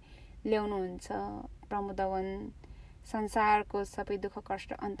उहाँले ल्याउनुहुन्छ प्रमोदवन संसारको सबै दुःख कष्ट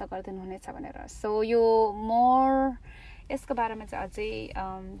अन्त गरिदिनु हुनेछ भनेर सो यो यसको बारेमा चाहिँ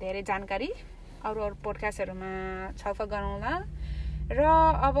अझै धेरै जानकारी अरू पोडकास्टहरूमा छलफल गरौँला र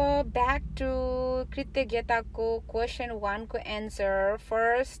अब ब्याक टु कृतज्ञताको क्वेसन 1 को एन्सर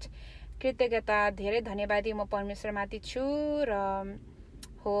फर्स्ट कृतज्ञता धेरै धन्यवादी म परमेश्वरमाथि छु र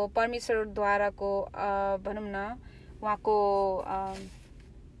हो परमेश्वरद्वाराको भनौँ न उहाँको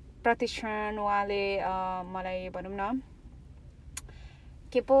प्रतिष्ठान उहाँले मलाई भनौँ न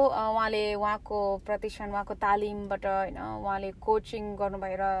के पो उहाँको प्रतिष्ठान उहाँको तालिमबाट होइन उहाँले कोचिङ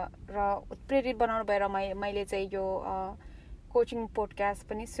गर्नुभएर र उत्प्रेरित बनाउनु भएर मैले चाहिँ यो कोचिङ पोडकास्ट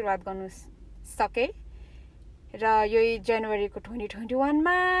पनि सुरुवात गर्नु सकेँ र यही जनवरीको 2021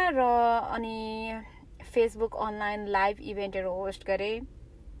 मा र अनि फेसबुक अनलाइन लाइभ इभेन्टहरू होस्ट गरेँ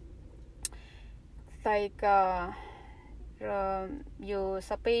लाइक र यो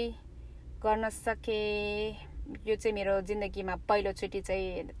सबै गर्न सकेँ यो चाहिँ मेरो जिन्दगीमा पहिलोचोटि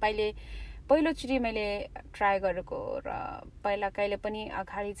चाहिँ पहिलोचोटि मैले ट्राई गरेको र पहिला कहिले पनि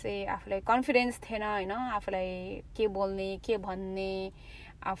अगाडि चाहिँ आफूलाई कन्फिडेन्स थिएन होइन आफूलाई के बोल्ने के भन्ने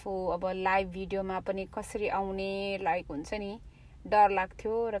आफू अब लाइभ भिडियोमा पनि कसरी आउने लाइक हुन्छ नि डर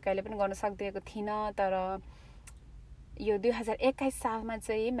लाग्थ्यो र कहिले पनि गर्न सक्दिएको थिइनँ तर यो 2021 सालमा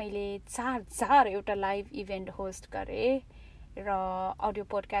चाहिँ मैले 4,000 एउटा लाइभ इभेन्ट होस्ट गरेँ र अडियो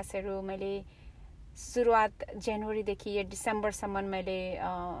पोडकास्टहरू मैले सुरुवात जनवरीदेखि यो डिसेम्बरसम्म मैले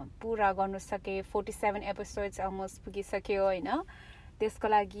पुरा गर्न सकेँ 47 एपिसोड्स अलमोस्ट पुगिसक्यो होइन त्यसको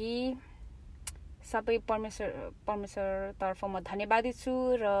लागि सबै परमेश्वरतर्फ म धन्यवादी छु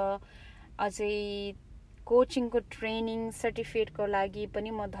र अझै कोचिङको ट्रेनिङ सर्टिफिकेटको लागि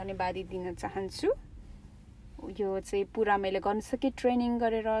पनि म धन्यवादी दिन चाहन्छु यो चाहिँ पुरा मैले गर्न सकेँ ट्रेनिङ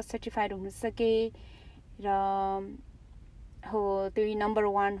गरेर सर्टिफाइड हुन सकेँ र हो त्यो नम्बर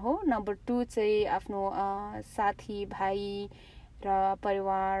 1 हो नम्बर 2 चाहिँ आफ्नो साथी भाइ र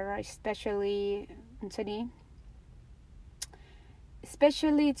परिवार स्पेसली हुन्छ नि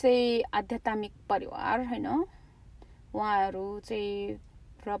स्पेसली चाहिँ आध्यात्मिक परिवार होइन उहाँहरू चाहिँ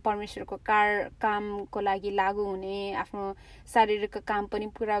र परमेश्वरको कामको लागि लागू हुने आफ्नो शारीरिक काम पनि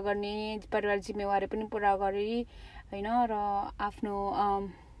पुरा गर्ने परिवार जिम्मेवारी पनि पुरा गरी होइन र आफ्नो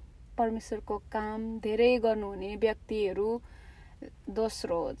परमेश्वरको काम धेरै गर्नुहुने व्यक्तिहरू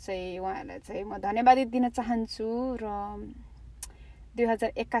दोस्रो चाहिँ उहाँहरूलाई चाहिँ म धन्यवाद दिन चाहन्छु र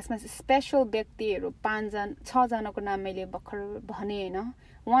 2021 मा स्पेशल व्यक्तिहरू 6 जनाको नाम मैले भर्खर भने होइन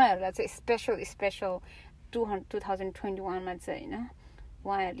उहाँहरूलाई चाहिँ स्पेशल 2021 मा चाहिँ होइन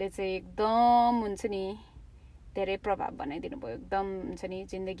उहाँहरूले चाहिँ एकदम हुन्छ नि धेरै प्रभाव बनाइदिनु भयो एकदम हुन्छ नि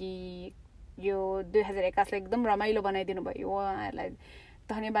जिन्दगी यो 2021 लाई एकदम रमाइलो बनाइदिनु भयो उहाँहरूलाई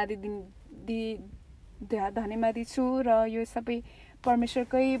धन्यवादी छु र यो सबै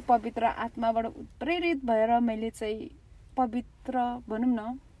परमेश्वरकै पवित्र आत्माबाट प्रेरित भएर मैले चाहिँ पवित्र भनौँ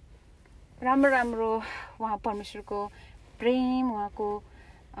न राम्रो उहाँ परमेश्वरको प्रेम उहाँको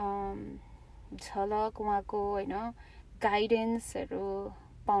झलक उहाँको होइन गाइडेन्सहरू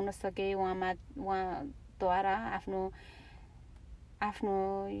पाउन सके उहाँद्वारा आफ्नो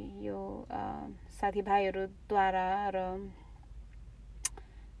यो साथीभाइहरूद्वारा र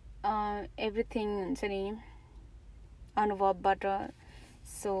एभ्रिथिङ हुन्छ नि अनुभवबाट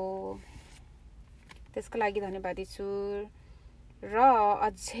सो त्यसको लागि धन्यवादी छु र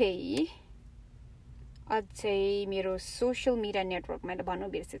अझै मेरो सोसियल मिडिया नेटवर्क मैले भन्नु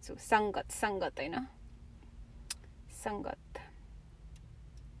बिर्सेछु संगत होइन संगत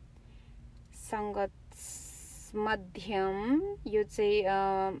मध्यम यो चाहिँ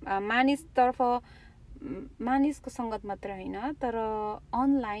मानिसको संगत मात्र होइन तर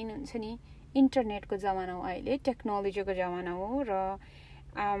अनलाइन हुन्छ नि इन्टरनेटको जमाना हो अहिले टेक्नोलोजीको जमाना हो र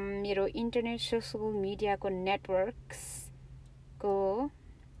मेरो इन्टरनेट सोसियल मिडियाको नेटवर्क्सको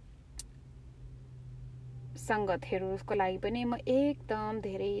संगतहरूको लागि पनि म एकदम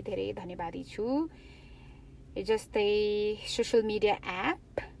धेरै धन्यवादी छु जस्तै सोसियल मिडिया एप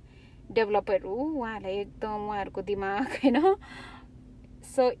डेभलपरहरू उहाँहरूलाई एकदम उहाँहरूको दिमाग होइन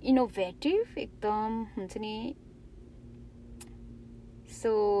सो इनोभेटिभ एकदम हुन्छ नि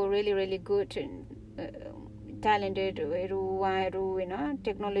सो रियली गुड ट्यालेन्टेडहरू उहाँहरू होइन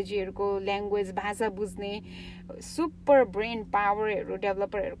टेक्नोलोजीहरूको ल्याङ्ग्वेज भाषा बुझ्ने सुपर ब्रेन पावरहरू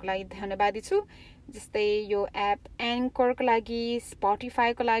डेभलपरहरूको लागि धन्यवादी छु जस्तै यो एप एङ्करको लागि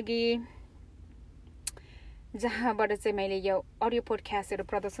स्पोटिफाईको लागि जहाँबाट चाहिँ मैले यो अडियो पोडकास्टहरू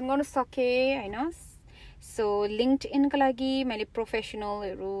प्रदर्शन गर्न सकेँ होइन सो लिङ्क्डइनको लागि मैले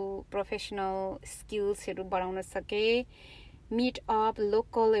प्रोफेसनल स्किल्सहरू बढाउन सकेँ मिटअप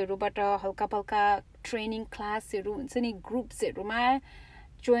लोकलहरूबाट हल्का ट्रेनिङ क्लासहरू हुन्छ नि ग्रुप्सहरूमा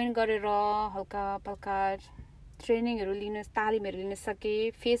जोइन गरेर हल्का ट्रेनिङहरू तालिमहरू लिन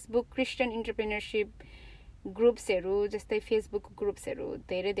सकेँ फेसबुक क्रिस्चियन इन्टरप्रेन्योरसिप ग्रुप्सहरू जस्तै फेसबुक ग्रुप्सहरू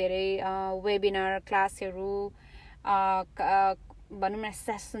धेरै वेबिनार क्लासहरू भनौँ न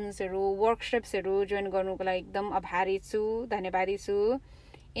सेसन्सहरू वर्कसप्सहरू जोइन गर्नुको लागि एकदम आभारी छु धन्यवादी छु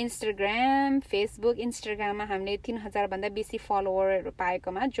इन्स्टाग्राममा हामीले 3,000 भन्दा बेसी फलोवरहरू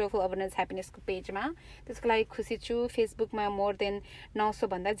पाएकोमा जोयफुल अबन्डेन्स ह्याप्पिनेसको पेजमा त्यसको लागि खुसी छु फेसबुकमा मोर देन 900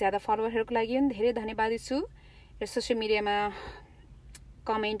 भन्दा ज्यादा फलोवरहरूको लागि पनि धेरै धन्यवादी छु र सोसियल मिडियामा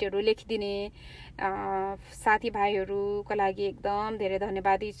कमेन्टहरू लेखिदिने साथीभाइहरूको लागि एकदम धेरै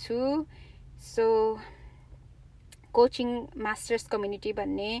धन्यवादी छु सो कोचिङ मास्टर्स कम्युनिटी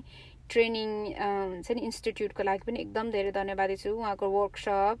भन्ने ट्रेनिङ हुन्छ नि इन्स्टिट्युटको लागि पनि एकदम धेरै धन्यवादी छु उहाँको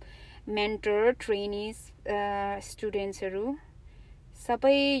वर्कसप मेन्टर ट्रेनिज स्टुडेन्ट्सहरू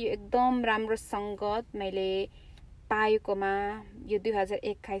सबै एकदम राम्रो सङ्गत मैले पाएकोमा यो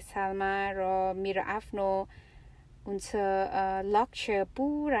 2021 सालमा र मेरो आफ्नो हुन्छ लक्ष्य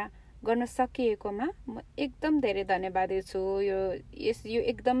पुरा गर्न सकिएकोमा म एकदम धेरै धन्यवादी छु। यो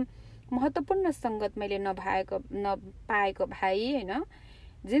एकदम महत्त्वपूर्ण संगत मैले नपाएको भाइ हैन,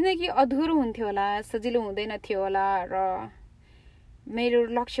 जिन्दगी अधुरो हुन्थ्यो होला, सजिलो हुँदैन थियो होला र मेरो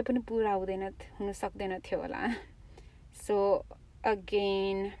लक्ष्य पनि पुरा हुन सक्दैन थियो होला। सो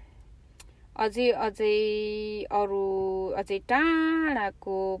अगेन अझै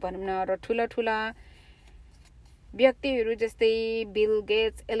टाढाको भनौँ न र ठुला व्यक्तिहरू जस्तै बिल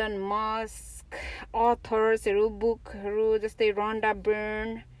गेट्स, एलन मस्क, अथर्सहरू, बुकहरू जस्तै रन्डा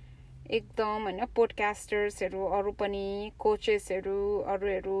बर्न, एकदम हैन, पोडकास्टर्सहरू, अरू पनि कोचेसहरू,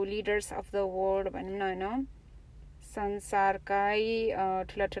 अरूहरू लिडर्स अफ द वर्ल्ड भनौँ न हैन, संसारकै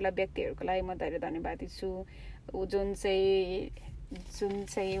ठुला व्यक्तिहरूको लागि म धेरै धन्यवादी छु। जुन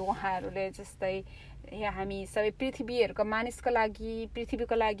चाहिँ उहाँहरूले जस्तै हामी सबै पृथ्वीको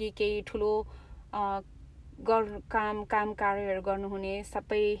लागि केही ठुलो काम कार्यहरू गर्नुहुने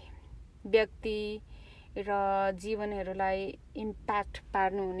सबै व्यक्ति र जीवनहरूलाई इम्प्याक्ट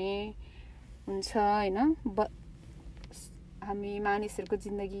पार्नुहुने हुन्छ हैन। हामी मानिसहरूको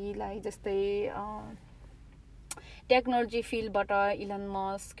जिन्दगीलाई जस्तै टेक्नोलोजी फिल्डबाट इलन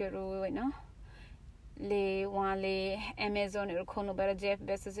मस्कहरू हैन उहाँले एमाजोनहरू खोल्नु भएर जेफ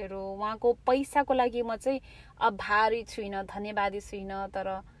बेजोसहरू, उहाँको पैसाको लागि म चाहिँ आभारी छुइनँ, धन्यवादी छुइनँ,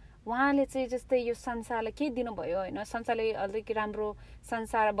 तर उहाँले चाहिँ जस्तै यो संसारलाई के दिनुभयो हैन, संसारले अलिक राम्रो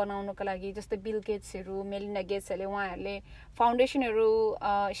संसार बनाउनको लागि जस्तै बिल गेट्सहरू, मेलिन्डा गेट्सहरूले उहाँहरूले फाउन्डेसनहरू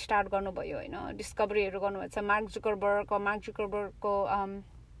स्टार्ट गर्नुभयो हैन, डिस्कभरीहरू गर्नुभएको छ। मार्क जुकरबर्गको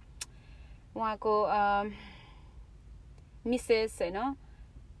उहाँको मिसेस हैन,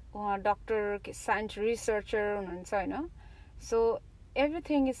 उहाँ डक्टर साइन्स रिसर्चर हुनुहुन्छ हैन। सो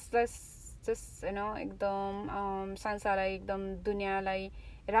एभ्रिथिङ इज जस्ट हैन, एकदम संसारलाई एकदम दुनियाँलाई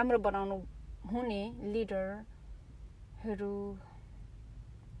राम्रो बनाउनु हुने लिडरहरूको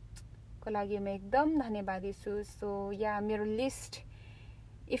लागि म एकदम धन्यवादी छु। सो या मेरो list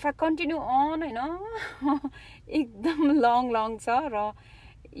if I continue on हैन एकदम लङ छ र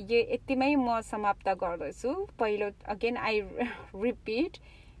यतिमै म समाप्त गर्दछु। पहिलो अगेन आई रिपिट,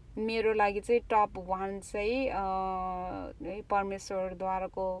 मेरो लागि चाहिँ टप 1 चाहिँ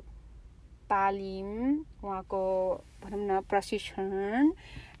परमेश्वरद्वाराको तालिम, उहाँको भनौँ न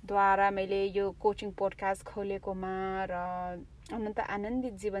प्रशिक्षणद्वारा मैले यो कोचिङ पोडकास्ट खोलेकोमा र अनन्त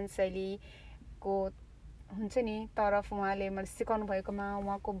आनन्दित जीवनशैलीको हुन्छ नि तरफ उहाँले मलाई सिकाउनु भएकोमा,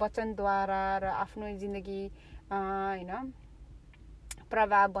 उहाँको वचनद्वारा र आफ्नो जिन्दगी हैन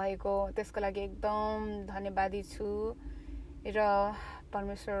प्रभाव भएको, त्यसको लागि एकदम धन्यवादी छु। र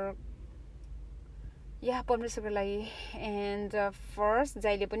परमेश्वरको लागि एन्ड फर्स्ट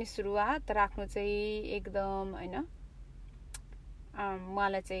जहिले पनि सुरुवात राख्नु चाहिँ एकदम हैन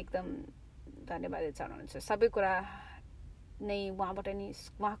उहाँलाई चाहिँ एकदम धन्यवाद चढाउनुहुन्छ। सबै कुरा नै उहाँबाट नै,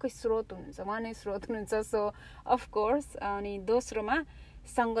 उहाँकै स्रोत हुनुहुन्छ, उहाँ नै स्रोत हुनुहुन्छ। सो अफकोर्स अनि दोस्रोमा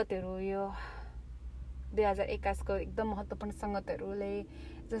सङ्गतहरू, यो 2021 को एकदम महत्त्वपूर्ण सङ्गतहरूले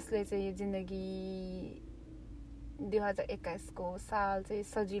जसले चाहिँ यो जिन्दगी 2021 को साल चाहिँ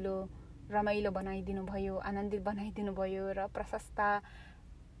सजिलो रमाइलो बनाइदिनु भयो, आनन्दित बनाइदिनु भयो र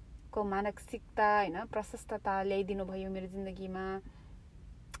प्रशस्तताको मानसिकता हैन, प्रशस्तता ल्याइदिनु भयो मेरो जिन्दगीमा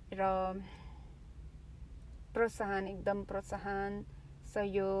र प्रोत्साहन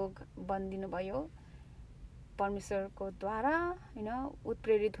सहयोग बनिदिनु भयो। परमेश्वरको द्वारा हैन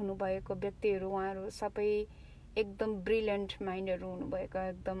उत्प्रेरित हुनुभएको व्यक्तिहरू, उहाँहरू सबै एकदम ब्रिलियन्ट माइन्डहरू हुनुभएको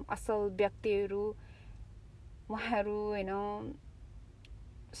एकदम असल व्यक्तिहरू, उहाँहरू हैन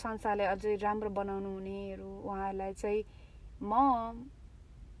संसारलाई अझै राम्रो बनाउनु हुनेहरू, उहाँहरूलाई चाहिँ म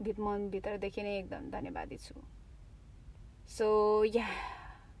मनभित्रदेखि नै एकदम धन्यवादी छु। सो या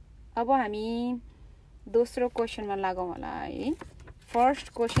अब हामी दोस्रो क्वेसनमा लागौँ होला है। फर्स्ट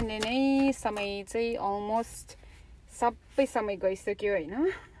क्वेसनले नै समय चाहिँ अलमोस्ट सबै समय गइसक्यो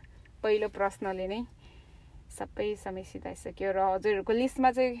हैन, पहिलो प्रश्नले नै सबै समय सिधाइसक्यो र हजुरहरूको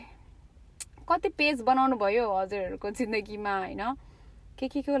लिस्टमा चाहिँ कति पेज बनाउनु भयो हजुरहरूको जिन्दगीमा हैन, के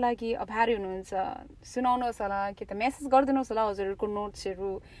को लागि आभारी हुनुहुन्छ सुनाउनुहोस् होला, कि त मेसेज गरिदिनुहोस् होला हजुरहरूको नोट्सहरू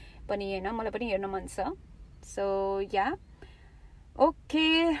पनि हैन, मलाई पनि हेर्न मन छ। सो या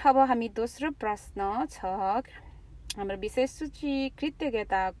ओके, अब हामी दोस्रो प्रश्न छ हाम्रो विषय सूची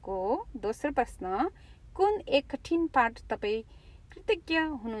कृतज्ञताको दोस्रो प्रश्न, कुन एक कठिन पाठ तपाईँ कृतज्ञ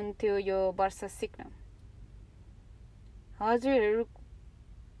हुनुहुन्थ्यो यो वर्ष सिक्न? हजुरहरू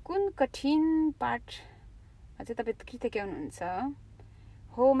कुन कठिन पाठ अझै तपाईँ कृतज्ञ हुनुहुन्छ?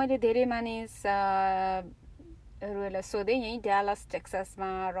 हो, मैले धेरै मानिसहरूलाई सोधेँ यहीँ ड्यालस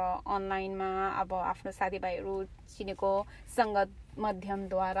टेक्सासमा र अनलाइनमा, अब आफ्नो साथीभाइहरू चिनेको सङ्गत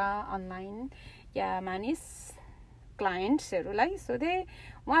माध्यमद्वारा अनलाइन या मानिस क्लाइन्ट्सहरूलाई सोधेँ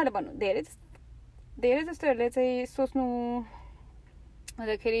उहाँहरूले भन्नु धेरै जस्तोहरूले चाहिँ सोच्नु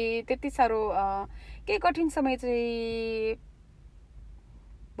हुँदाखेरि त्यति साह्रो केही कठिन समय चाहिँ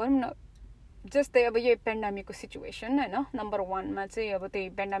भनौँ न जस्तै अब यो पेन्डामिकको सिचुएसन होइन नम्बर 1 मा चाहिँ अब त्यही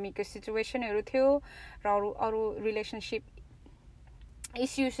पेन्डामिकको सिचुएसनहरू थियो र अरू रिलेसनसिप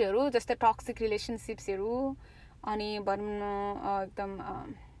इस्युजहरू जस्तै टक्सिक रिलेसनसिप्सहरू अनि भनौँ न एकदम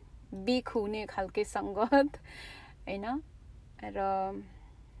बिक हुने खालके सङ्गत होइन र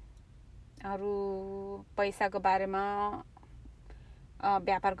अरू पैसाको बारेमा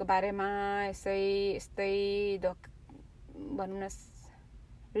व्यापारको बारेमा यस्तै भनौँ न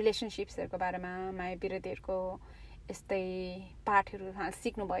रिलेसनसिप्सहरूको बारेमा माया विरतीहरूको यस्तै पाठहरू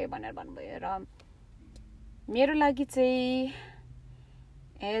सिक्नुभयो भनेर भन्नुभयो र मेरो लागि चाहिँ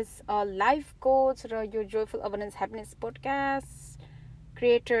एज अ लाइफ कोच र यो joyful abundance happiness podcast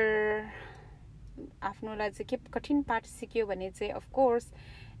creator आफ्नोलाई चाहिँ के कठिन पाठ सिक्यो भने चाहिँ अफकोर्स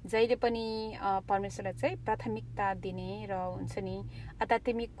जहिले पनि परमेश्वरलाई चाहिँ प्राथमिकता दिने र हुन्छ नि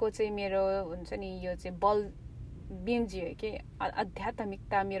आध्यात्मिकको चाहिँ मेरो हुन्छ नि यो चाहिँ बल बिउजियो कि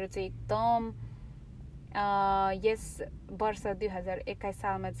आध्यात्मिकता मेरो चाहिँ एकदम यस वर्ष 2021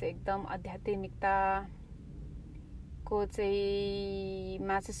 सालमा चाहिँ एकदम आध्यात्मिकताको चाहिँ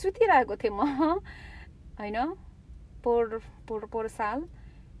मा चाहिँ सुतिरहेको थिएँ म होइन पोहोर साल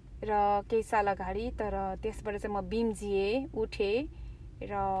र केही साल अगाडि तर त्यसबाट चाहिँ म बिम्जिएँ उठेँ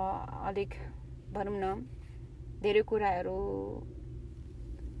र अलिक भनौँ न धेरै कुराहरू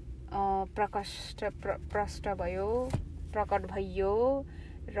प्रष्ट भयो प्रकट भयो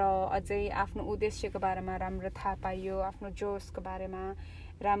र अझै आफ्नो उद्देश्यको बारेमा राम्रो थाहा पाइयो आफ्नो जोसको बारेमा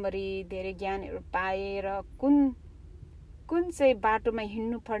राम्ररी धेरै ज्ञानहरू पाए र कुन चाहिँ बाटोमा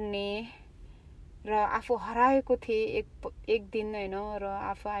हिँड्नुपर्ने र आफू हराएको थिएँ एक दिन होइन र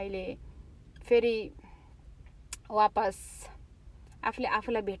आफू अहिले फेरि वापस आफूले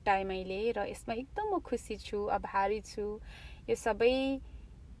आफूलाई भेट्टाएँ मैले र यसमा एकदम म खुसी छु आभारी छु यो सबै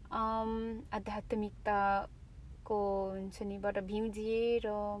आध्यात्मिकताको हुन्छ निबाट भिम्जिए र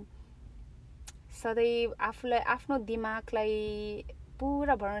सधैँ आफूलाई आफ्नो दिमागलाई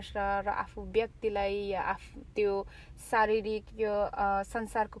पुरा भरोसा र आफू व्यक्तिलाई या त्यो शारीरिक यो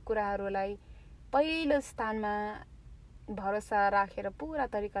संसारको कुराहरूलाई पहिलो स्थानमा भरोसा राखेर पुरा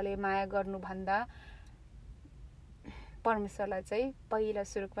तरिकाले माया गर्नुभन्दा परमेश्वरलाई चाहिँ पहिला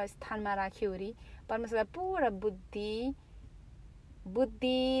सुरुमा स्थानमा राख्योरी परमेश्वरलाई पुरा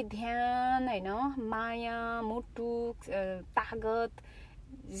बुद्धि ध्यान होइन माया मुटु तागत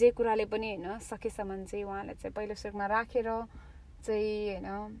जे कुराले पनि होइन सकेसम्म चाहिँ उहाँलाई चाहिँ पहिलो सुरुमा राखेर चाहिँ होइन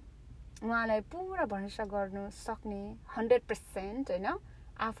उहाँलाई पुरा भरोसा गर्नु सक्ने 100% होइन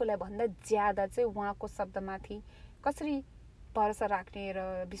आफूलाई भन्दा ज्यादा चाहिँ उहाँको शब्दमाथि कसरी भरोसा राख्ने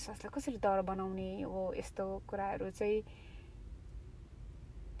र विश्वासलाई कसरी दृढ बनाउने हो यस्तो कुराहरू चाहिँ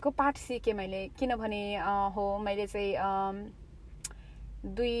को पाठ सिकेँ मैले किनभने मैले चाहिँ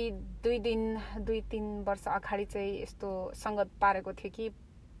 2-3 वर्ष अगाडि चाहिँ यस्तो सङ्गत पारेको थिएँ कि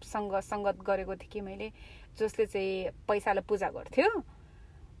सङ्गत गरेको थिएँ कि मैले जसले चाहिँ पैसालाई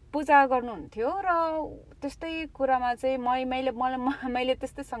पूजा गर्नुहुन्थ्यो र त्यस्तै कुरामा चाहिँ मैले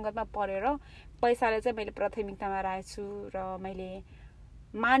त्यस्तै सङ्गतमा परेर पैसालाई चाहिँ मैले प्राथमिकतामा राखेछु र मैले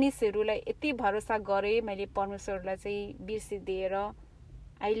मानिसहरूलाई यति भरोसा गरेँ मैले परमेश्वरलाई चाहिँ बिर्सिदिएर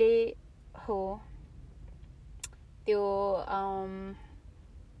अहिले हो त्यो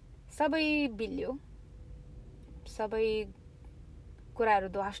सबै बिल्यो सबै कुराहरू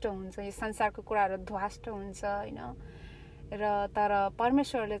ध्वस्त हुन्छ यो संसारको कुराहरू ध्वस्त हुन्छ होइन र तर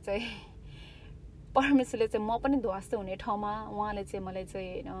परमेश्वरले चाहिँ म पनि ध्वस्त हुने ठाउँमा उहाँले चाहिँ मलाई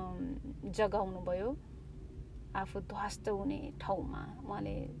चाहिँ जगाउनु भयो आफू ध्वस्त हुने ठाउँमा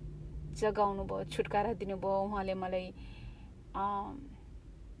उहाँले जगाउनु भयो छुटकारा दिनुभयो उहाँले मलाई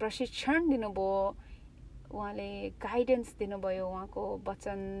प्रशिक्षण दिनुभयो उहाँले गाइडेन्स दिनुभयो उहाँको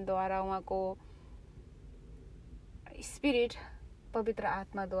वचनद्वारा उहाँको स्पिरिट पवित्र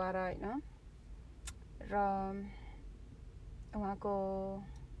आत्माद्वारा होइन र उहाँलाई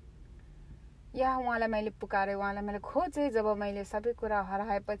मैले पुकारेँ उहाँलाई मैले खोजेँ जब मैले सबै कुरा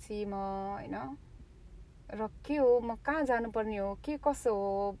हराएपछि म होइन र के हो म कहाँ जानुपर्ने हो के कसो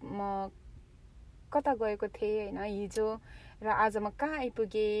हो म कता गएको थिएँ होइन हिजो र आज म कहाँ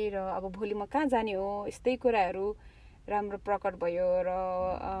आइपुगेँ र अब भोलि म कहाँ जाने हो यस्तै कुराहरू राम्रो प्रकट भयो र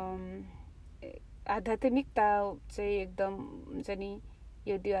आध्यात्मिकता चाहिँ एकदम हुन्छ नि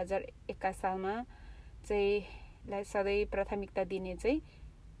यो 2021 सालमा चाहिँ सधैँ प्राथमिकता दिने चाहिँ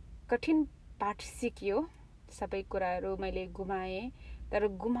कठिन पाठ सिकियो सबै कुराहरू मैले गुमाएँ तर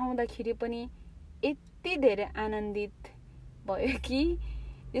गुमाउँदाखेरि पनि यति धेरै आनन्दित भयो कि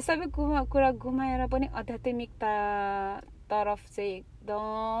यो सबै कुरा घुमाएर पनि आध्यात्मिकता तरफ चाहिँ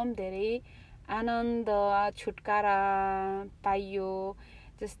एकदम धेरै आनन्द छुटकारा पाइयो।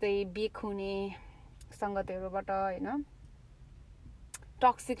 जस्तै बिक हुने सङ्गतहरूबाट होइन,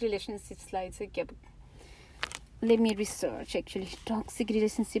 टक्सिक रिलेसनसिप्सलाई चाहिँ के let me research actually toxic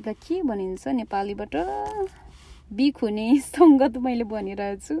रिलेसनसिपलाई के भनिन्छ नेपालीबाट। बिक हुने सङ्गत मैले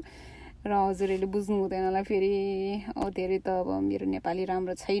भनिरहेको छु र हजुरहरूले बुझ्नु हुँदैन होला फेरि। धेरै त अब मेरो नेपाली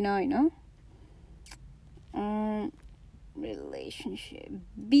राम्रो छैन होइन। रिलेसनसिप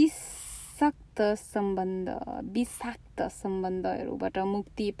विषाक्त सम्बन्धहरूबाट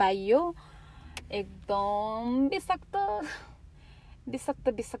मुक्ति पाइयो। एकदम विषाक्त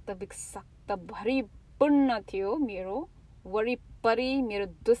भरिपूर्ण थियो मेरो वरिपरि। मेरो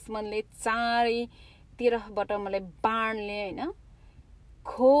दुश्मनले चारैतिरबाट मलाई बाणले होइन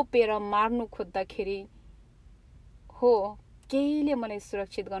खोपेर मार्नु खोज्दाखेरि हो केहीले मलाई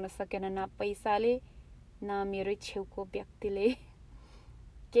सुरक्षित गर्न सकेन, न पैसाले न मेरो छेउको व्यक्तिले,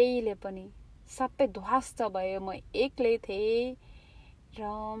 केहीले पनि। सबै ध्वस्त भयो, म एक्लै थिएँ र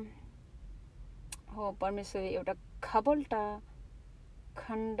हो परमेश्वरले एउटा खबल्टा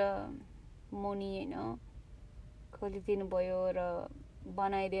खण्ड मुनि होइन खोलिदिनु भयो र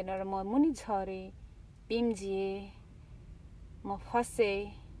बनाइदिएर र म मुनि झरेँ, पिम्जिएँ, म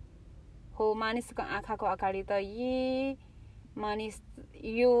फसेँ। हो मानिसको आँखाको अगाडि त यो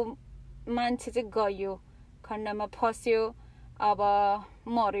मान्छे चाहिँ गयो, खण्डमा फस्यो, अब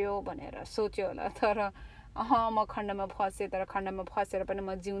मर्यो भनेर सोच्यो होला। तर म खण्डमा फसेँ, तर खण्डमा फसेर पनि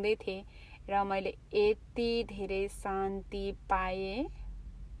म जिउँदै थिएँ र मैले यति धेरै शान्ति पाएँ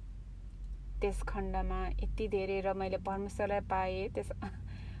त्यस खण्डमा, यति धेरै। र मैले परमेश्वरलाई पाएँ, त्यस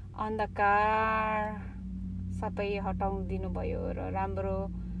अन्धकार सबै हटाउनु भयो र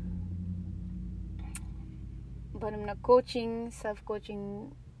राम्रो भनौँ न कोचिङ, सेल्फ कोचिङ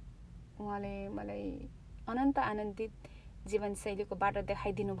उहाँले मलाई अनन्त आनन्दित जीवनशैलीको बाटो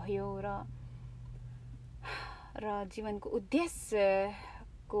देखाइदिनु भयो र जीवनको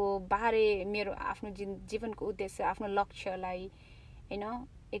उद्देश्यको बारे, मेरो आफ्नो जीवनको उद्देश्य, आफ्नो लक्ष्यलाई होइन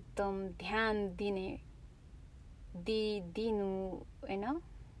एकदम ध्यान दिनु होइन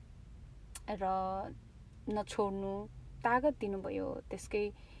र नछोड्नु तागत दिनुभयो।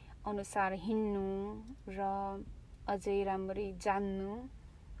 त्यसकै अनुसार हिँड्नु र अझै राम्ररी जान्नु,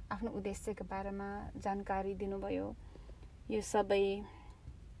 आफ्नो उद्देश्यको बारेमा जानकारी दिनुभयो। यो सबै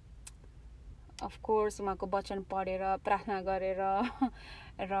अफकोर्स उहाँको वचन पढेर प्रार्थना गरेर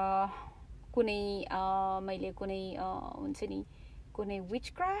र मैले कुनै हुन्छ नि कुनै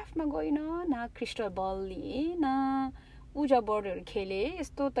विचक्राफ्टमा गइनँ, न क्रिस्टल बल लिएँ, न उजा बोर्डहरू खेलेँ।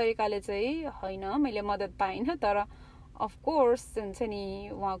 यस्तो तरिकाले चाहिँ होइन, मैले मद्दत पाइनँ। तर अफकोर्स हुन्छ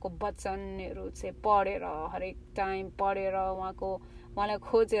नि उहाँको वचनहरू चाहिँ पढेर, हरेक टाइम पढेर, उहाँलाई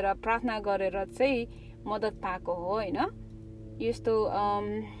खोजेर प्रार्थना गरेर चाहिँ मद्दत पाएको हो होइन। यस्तो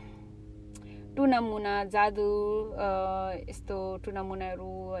टुनामुना जादु, यस्तो टुनामुनाहरू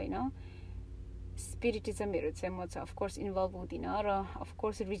होइन स्पिरिटिजमहरू चाहिँ म चाहिँ अफकोर्स इन्भल्भ हुँदिनँ र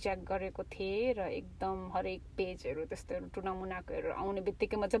अफकोर्स रिजेक्ट गरेको थिएँ। र एकदम हरेक पेजहरू त्यस्तोहरू टुनामुनाकोहरू आउने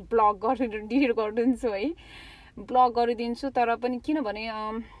बित्तिकै म चाहिँ ब्लक गरेर डिलिट गरिदिन्छु है, ब्लक गरिदिन्छु। तर पनि किनभने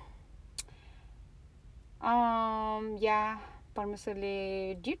परमेश्वरले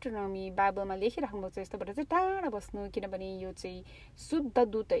डिट्रोनोमी बाइबलमा लेखिराख्नु भएको छ, यस्तोबाट चाहिँ टाढा बस्नु। किनभने यो चाहिँ शुद्ध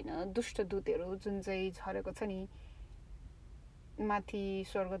दूत होइन, दुष्ट दूतहरू जुन चाहिँ झरेको छ नि माथि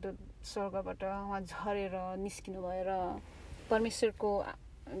स्वर्गबाट उहाँ झरेर निस्किनु भएर परमेश्वरको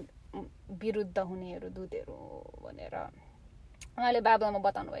विरुद्ध हुनेहरू दूतहरू भनेर उहाँले बाइबलमा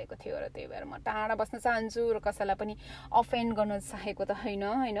बताउनु भएको थियो। र त्यही भएर म टाढा बस्न चाहन्छु र कसैलाई पनि अफेन्ड गर्न चाहेको त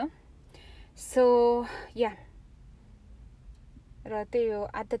होइन। सो या र त्यही हो,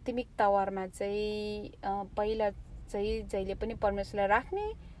 आध्यात्मिक तवरमा चाहिँ पहिला चाहिँ जहिले पनि परमेश्वरलाई राख्ने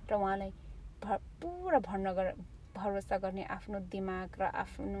र उहाँलाई पुरा भरोसा गर्ने, आफ्नो दिमाग र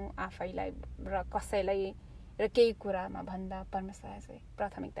आफ्नो आफैलाई र कसैलाई र केही कुरामा भन्दा परमेश्वरलाई चाहिँ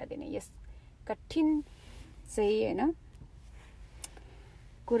प्राथमिकता दिने। यस कठिन चाहिँ होइन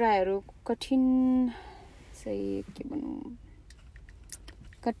कुराहरू, कठिन चाहिँ के भनौँ,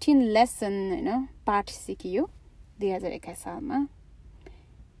 कठिन लेसन होइन पाठ सिकियो 2021 सालमा।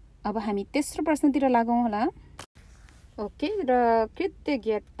 अब हामी तेस्रो प्रश्नतिर लागौँ होला। ओके, र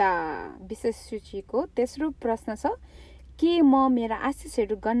कृतज्ञता विशेष सूचीको तेस्रो प्रश्न छ, के म मेरा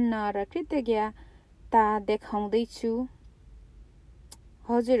आशिषहरू गन्न र कृतज्ञता देखाउँदैछु?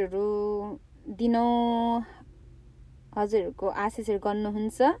 हजुरहरूको आशिषहरू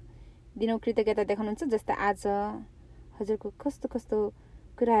गर्नुहुन्छ, दिनौ कृतज्ञता देखाउनुहुन्छ। जस्तै आज हजुरको कस्तो कस्तो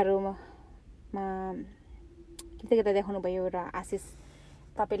कुराहरूमा कृतज्ञता देखाउनु भयो र आशिष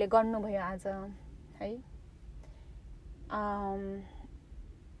तपाईले गर्नुभयो आज है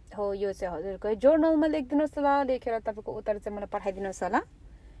हो यो चाहिँ हजुरको जर्नलमा लेखिदिनुहोस् होला लेखेर तपाईको उत्तर चाहिँ मलाई पठाइदिनुहोस् होला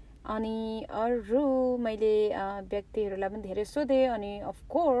अनि अरु मैले व्यक्तिहरुलाई पनि धेरै सोधे अनि अफ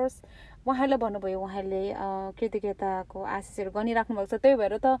कोर्स उहाँले भन्नुभयो उहाँले कृतज्ञताको आशिषहरु गनिराख्नु भएको छ त्यही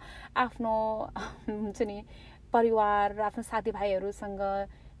भएर त आफ्नो हुन्छ नि परिवार आफ्नो साथीभाइहरुसँग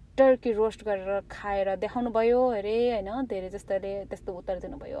टर्की रोस्ट गरेर खाएर देखाउनु भयो अरे हैन धेरै जस्तोले त्यस्तो उत्तर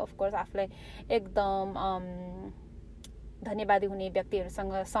दिनुभयो अफ कोर्स आफुलाई एकदम धन्यवादी हुने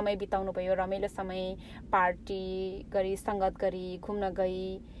व्यक्तिहरुसँग समय बिताउनु भयो रमाइलो समय पार्टी गरी संगत गरी घुम्न गई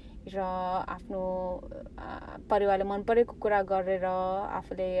र आफ्नो परिवारले मन परेको कुरा गरेर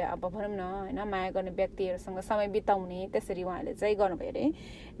आफुले अब भनौं न हैन माया गर्ने व्यक्तिहरुसँग समय बिताउने त्यसरी उहाँले चाहिँ गर्नुभयो रे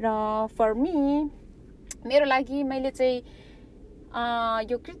र फर मी मेरो लागि मैले चाहिँ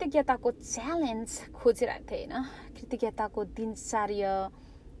यो कृतज्ञताको च्यालेन्ज खोजिरहेको थिएँ हैन कृतज्ञताको दिनचर्या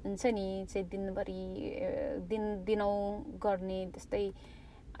हुन्छ नि चाहिँ दिनभरि दिनौ गर्ने त्यस्तै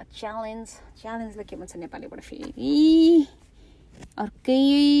च्यालेन्जले के भन्छ नेपालीबाट फेरि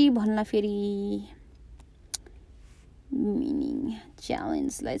अर्कै भन्ला फेरि मिनिङ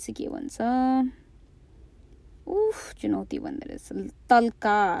च्यालेन्जलाई चाहिँ के भन्छ चुनौती भन्दो रहेछ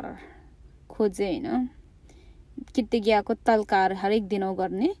तलकार खोजे हैन कृतज्ञताको तलकार हरेक दिनौ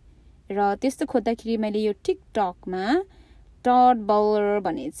गर्ने र त्यस्तो खोज्दाखेरि मैले यो टिकटकमा टड बाउलर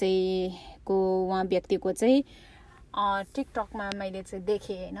भन्ने चाहिँ को उहाँ व्यक्तिको चाहिँ टिकटकमा मैले चाहिँ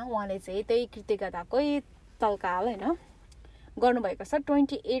देखे हैन उहाँले चाहिँ त्यही कृतज्ञताकै तलकाल हैन गर्नुभएको छ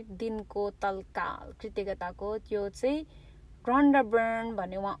 28 दिनको तलकाल कृतज्ञताको त्यो चाहिँ ग्रन्डबर्न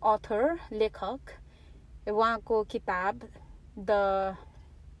भन्ने उहाँ अथर लेखक उहाँको किताब द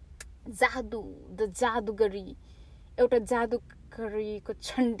जादुगरी एउटा जादुगरीको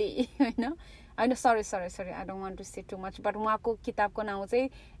छन्डी हैन sorry I don't want to say too much but उहाँको किताबको नाम चाहिँ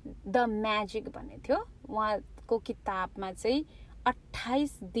द म्याजिक भन्ने थियो उहाँको किताबमा चाहिँ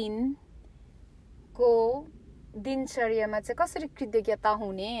 28 दिनको दिनचर्यामा चाहिँ कसरी कृतज्ञता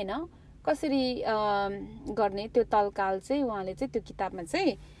हुने हैन कसरी गर्ने त्यो तलकाल चाहिँ उहाँले चाहिँ त्यो किताबमा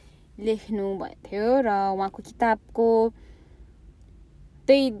चाहिँ लेख्नु भएको थियो र उहाँको किताबको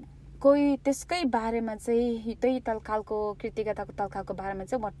कोही त्यसकै बारेमा चाहिँ त्यही तलकालको कृतज्ञताको तलकालको बारेमा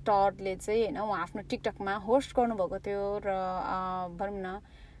चाहिँ म टडले चाहिँ हैन उहाँ आफ्नो टिकटकमा होस्ट गर्नुभएको थियो र भनौं न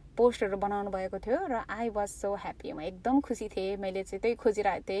पोस्टहरु बनाउनु भएको थियो र आई वाज सो ह्यापी म एकदम खुसी थिए मैले चाहिँ त्यही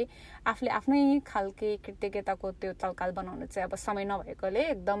खोजिरहेको थिए आफूले आफ्नै खालके कृतज्ञताको त्यो तलकाल बनाउनु चाहिँ अब समय नभएकोले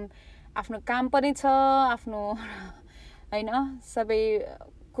एकदम आफ्नो काम पनि छ आफ्नो हैन सबै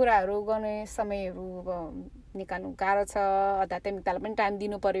कुराहरु गर्ने समयहरु निकाल्नु गाह्रो छ आध्यात्मिकतालाई पनि टाइम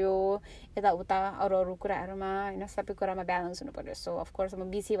दिनु पर्यो यताउता अरु कुराहरुमा हैन सबै कुरामा ब्यालेन्स हुनु पर्यो सो अफ कोर्स म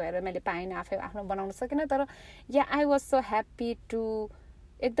बिजी भएर मैले पाइन आफै आफ्नो बनाउन सकिन तर या I was so happy to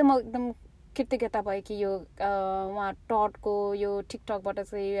एकदम कृतज्ञता भयो कि यो उहाँ टडको यो टिकटकबाट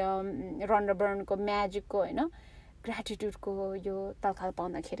चाहिँ रन्डबर्नको म्याजिकको हैन ग्र्याटिट्युडको यो तलखाल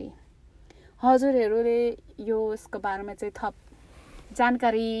पाउँदाखेरि हजुरहरुले यो यसको बारेमा चाहिँ थप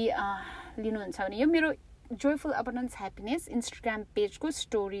जानकारी लिनुहुन्छ भने यो मेरो जोयफुल अबन्डेन्स ह्याप्पीनेस इन्स्टाग्राम पेजको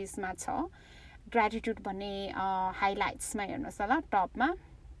स्टोरीजमा छ ग्र्याटिट्युड भन्ने हाइलाइट्समा हेर्नुहोस् होला टपमा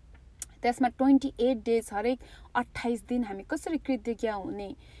त्यसमा 28 डेज हरेक 28 दिन हामी कसरी कृतज्ञ हुने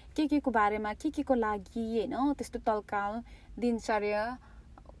के को बारेमा के को लागि हैन त्यस्तो तलकाल दिनचर्या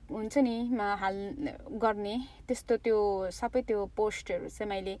हुन्छ नि हाल गर्ने त्यस्तो त्यो सबै त्यो पोस्टहरु चाहिँ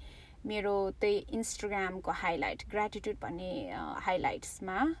मैले मेरो त्यही इन्स्टाग्रामको हाइलाइट ग्र्याटिट्युड भन्ने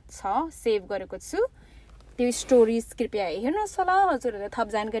हाइलाइट्समा छ सेभ गरेको छु त्यो स्टोरीज कृपया हेर्नुहोस् होला हजुरहरुले थप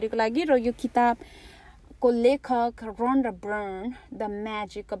जानकारीको लागि र यो किताबको लेखक रन्डबर्न द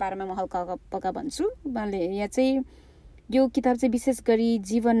म्याजिकको बारेमा म हल्का भन्छु मैले यहाँ चाहिँ यो किताब चाहिँ विशेष गरी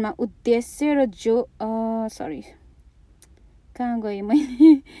जीवनमा उद्देश्य र कहाँ गए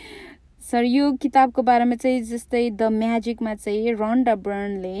मैले सर यो किताबको बारेमा चाहिँ जस्तै द म्याजिकमा चाहिँ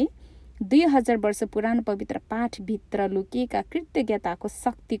रन्डबर्नले 2000 वर्ष पुरानो पवित्र पाठभित्र लुकिएका कृतज्ञताको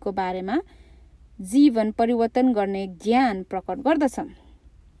शक्तिको बारेमा जीवन परिवर्तन गर्ने ज्ञान प्रकट गर्दछ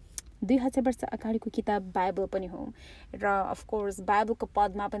 2000 वर्ष अगाडिको किताब बाइबल पनि हो र अफ कोर्स बाइबलको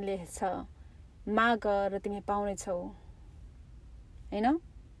पदमा पनि लेखेको छ माग र तिमी पाउनेछौ हैन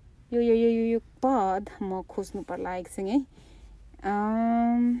यो पद म खोज्नु पर्ला एकछिन है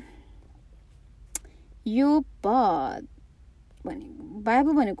यो पद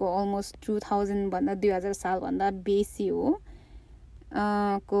बाइबल भनेको अलमोस्ट 2000 भन्दा 2000 साल भन्दा बेसी हो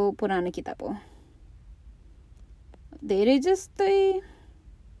को पुरानो किताब हो धेरै जस्तै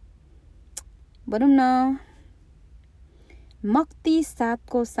भनौं न मक्ति 7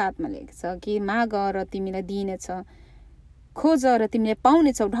 को 7 मा लेखेको छ कि माग र तिमीलाई दिइनेछ खोज र तिमीले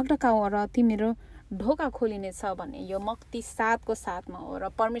पाउनेछौ, ढकढकाउ र तिम्रो ढोका खोलिनेछ भन्ने यो मत्ती 7को 7मा हो। र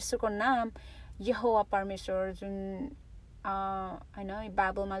परमेश्वरको नाम यहोवा परमेश्वर जुन हैन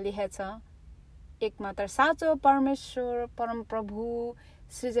बाइबलमा लेखेको छ, एकमात्र साँचो परमेश्वर, परम प्रभु,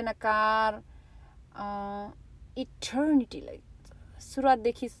 सृजनाकार, इटर्निटीलाई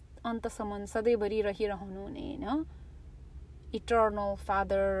सुरुवातदेखि अन्तसम्म सधैँभरि रहिरहनु हुने हैन इटर्नल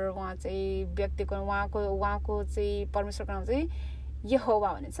फादर, उहाँ चाहिँ व्यक्तिको उहाँको चाहिँ परमेश्वरको नाम चाहिँ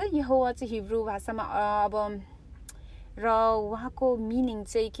यहोवा भनिन्छ। यहोवा चाहिँ हिब्रू भाषामा अब र उहाँको मिनिङ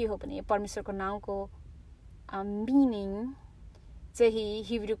चाहिँ के हो भने परमेश्वरको नामको मिनिङ चाहिँ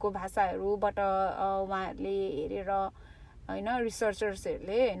हिब्रूको भाषाहरूबाट उहाँहरूले हेरेर हैन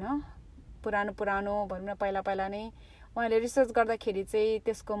रिसर्चर्सहरूले हैन पुरानो भनौँ न पहिला नै उहाँले रिसर्च गर्दाखेरि चाहिँ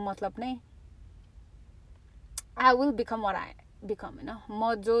त्यसको मतलब नै I will become what I become हैन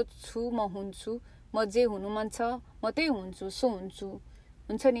म जो छु म हुन्छु, म जे हुनु मन छ म त्यही हुन्छु, सो हुन्छु,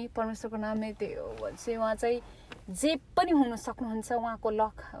 हुन्छ नि। परमेश्वरको नाम नै त्यही हो भन्छ। उहाँ चाहिँ जे पनि हुन सक्नुहुन्छ, उहाँको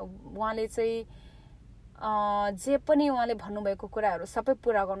लक, उहाँले चाहिँ जे पनि उहाँले भन्नुभएको कुराहरू सबै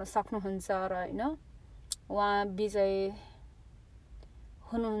पुरा गर्न सक्नुहुन्छ र हैन उहाँ विजय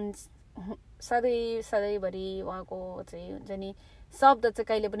हुनुहुन्छ सधैँभरि। उहाँको चाहिँ हुन्छ नि शब्द चाहिँ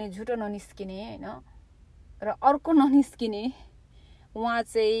कहिले पनि झुटो ननिस्किने हैन र अर्को ननिस्किने। उहाँ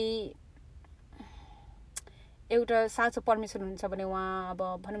चाहिँ एउटा साँचो परमेश्वर हुनुहुन्छ भने उहाँ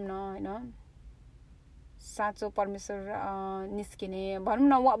अब भनौँ न हैन साँचो परमेश्वर निस्किने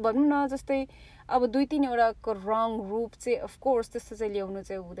भनौँ न जस्तै अब 2-3 एउटाको रङ रूप चाहिँ अफकोर्स त्यस्तो चाहिँ ल्याउनु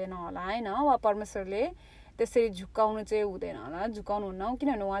चाहिँ हुँदैन होला हैन। वा परमेश्वरले त्यसरी झुकाउनु चाहिँ हुँदैन होला, झुकाउनु हुन्न,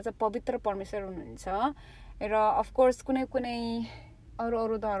 किनभने उहाँ चाहिँ पवित्र परमेश्वर हुनुहुन्छ। र अफकोर्स कुनै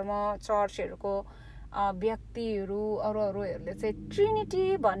अरू धर्म चर्चहरूको व्यक्तिहरू अरूहरूले चाहिँ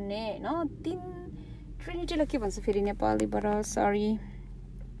ट्रिनिटी भन्ने हैन ट्रिनिटीलाई के भन्छ फेरि नेपालीबाट सरी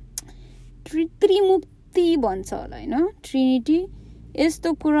त्रिमुक्ति भन्छ होला हैन ट्रिनिटी।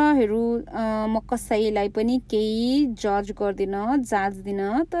 यस्तो कुराहरू म कसैलाई पनि केही जज गर्दिन, जाँच्दिन,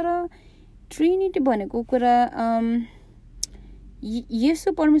 तर ट्रिनिटी भनेको कुरा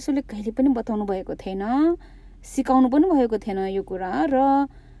यसो परमेश्वरले कहिले पनि बताउनु भएको थिएन, सिकाउनु पनि भएको थिएन यो कुरा। र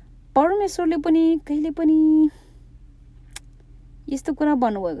परमेश्वरले पनि कहिले पनि यस्तो कुरा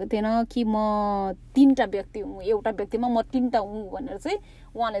भन्नुभएको थिएन कि म 3टा व्यक्ति हुँ, एउटा व्यक्तिमा म 3टा हुँ भनेर चाहिँ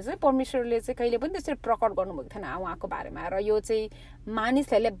उहाँले चाहिँ परमेश्वरले चाहिँ कहिले पनि त्यसरी प्रकट गर्नुभएको थिएन उहाँको बारेमा। र यो चाहिँ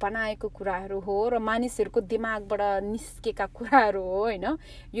मानिसहरूले बनाएको कुराहरू हो र मानिसहरूको दिमागबाट निस्केका कुराहरू हो हैन।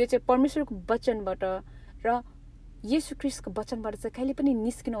 यो चाहिँ परमेश्वरको वचनबाट र येशू ख्रीष्टको वचनबाट चाहिँ कहिले पनि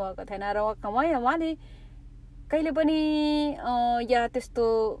निस्किनु भएको थिएन। र उहाँले कहिले पनि या त्यस्तो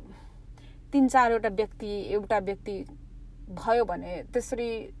 3-4 एउटा व्यक्ति भयो भने त्यसरी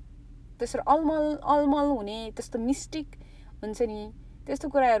अलमल हुने त्यस्तो मिस्टिक हुन्छ नि, त्यस्तो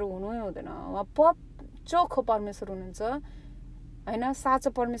कुराहरू हुनै हुँदैन। उहाँ चोखो परमेश्वर हुनुहुन्छ हैन, साँचो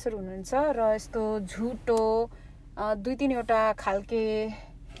परमेश्वर हुनुहुन्छ। र यस्तो झुटो 2-3 एउटा खालके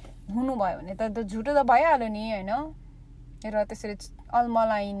हुनुभयो भने त झुटो त भइहाल्यो नि हैन। र त्यसरी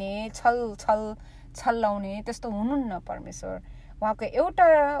अलमलाइने छल्लाउने त्यस्तो हुनुहुन्न परमेश्वर। उहाँ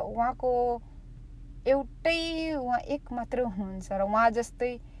एक मात्रै हुनुहुन्छ र उहाँ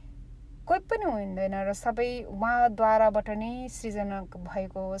जस्तै कोही पनि हुँदैन र सबै उहाँद्वाराबाट नै सृजना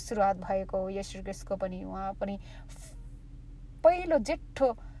भएको, सुरुवात भएको येशू ख्रीष्टको पनि उहाँ पनि पहिलो जेठो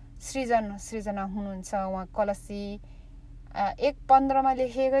सृजना हुनुहुन्छ। उहाँ कलसी 1:15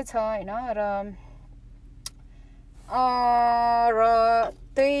 लेखेकै छ हैन। र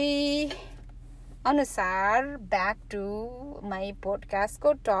त्यही अनुसार ब्याक टु माई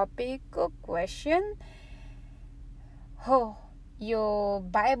पोडकास्टको टपिकको क्वेसन हो, यो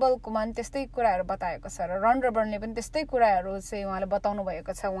बाइबलकोमा पनि त्यस्तै कुराहरू बताएको छ र रन्डरबर्नले पनि त्यस्तै कुराहरू चाहिँ उहाँले बताउनु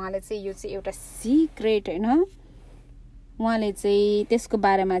भएको छ। उहाँले चाहिँ यो चाहिँ एउटा सिक्रेट हैन, उहाँले चाहिँ त्यसको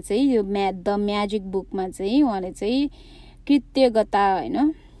बारेमा चाहिँ यो द म्याजिक बुकमा चाहिँ उहाँले चाहिँ कृत्यगता हैन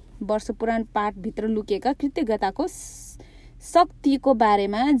वर्ष पुराण पाठभित्र लुकेका कृत्यगताको शक्तिको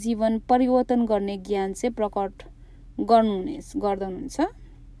बारेमा जीवन परिवर्तन गर्ने ज्ञान चाहिँ प्रकट गर्नुहुन्छ।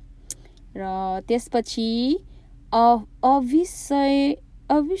 र त्यसपछि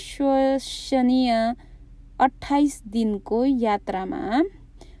अविश्वसनीय 28 दिनको यात्रामा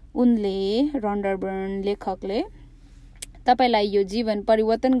उनले रन्डरबर्न लेखकले तपाईलाई यो जीवन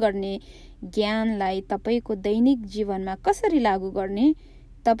परिवर्तन गर्ने ज्ञानलाई तपाईको दैनिक जीवनमा कसरी लागू गर्ने,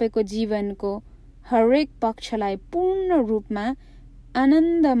 तपाईको जीवनको हरेक पक्षलाई पूर्ण रूपमा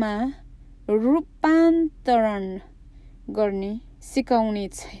आनन्दमा रूपान्तरण गर्ने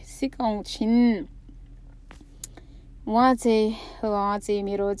सिकाउँछिन्। उहाँ चाहिँ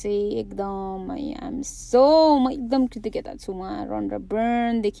मेरो चाहिँ एकदम म एकदम कृतज्ञता छु उहाँ रन्डर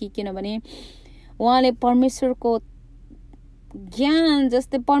बर्नदेखि, किनभने उहाँले परमेश्वरको ज्ञान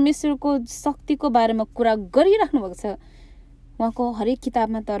जस्तै परमेश्वरको शक्तिको बारेमा कुरा गरिराख्नु भएको छ उहाँको हरेक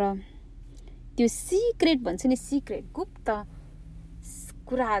किताबमा। तर त्यो सिक्रेट भन्छ नि, सिक्रेट गुप्त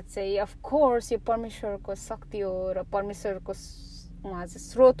कुरा चाहिँ अफकोर्स यो परमेश्वरको शक्ति हो र परमेश्वरको उहाँ चाहिँ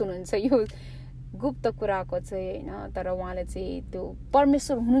स्रोत हुनुहुन्छ यो गुप्त कुराको चाहिँ होइन। तर उहाँले चाहिँ त्यो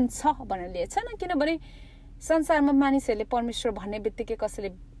परमेश्वर हुनुहुन्छ भनेर लिएछन्, किनभने संसारमा मानिसहरूले परमेश्वर भन्ने बित्तिकै कसैले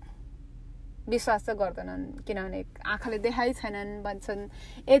विश्वास चाहिँ गर्दैनन्, किनभने आँखाले देखाइ छैनन् भन्छन्।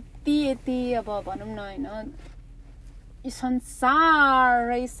 यति अब भनौँ न होइन, यी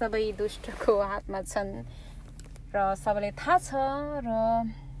संसारै सबै दुष्टको हातमा छन् र सबैलाई थाहा छ र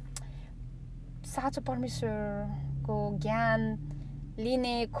साँचो परमेश्वरको ज्ञान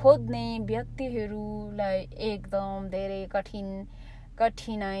लिने खोज्ने व्यक्तिहरूलाई एकदम धेरै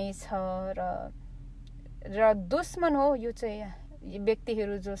कठिनाइ छ र दुश्मन हो यो चाहिँ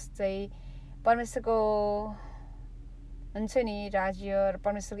व्यक्तिहरू जस चाहिँ परमेश्वरको हुन्छ नि राज्य र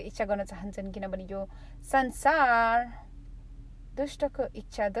परमेश्वरको इच्छा गर्न चाहन्छन्, किनभने यो संसार दुष्टको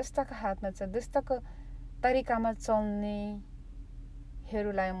इच्छा दुष्टको हातमा छ। दुष्टको तरिकामा चल्नेहरूलाई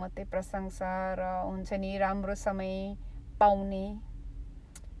मात्रै प्रशंसा र हुन्छ नि राम्रो समय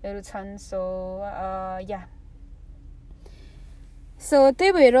पाउनेहरू छन्। सो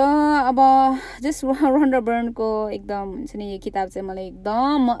त्यही भएर अब जस्ट रन्डर बर्नको एकदम हुन्छ नि यो किताब चाहिँ मलाई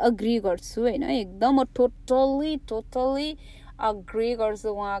एकदम अग्री गर्छु होइन, एकदम म टोटल्ली अग्री गर्छु।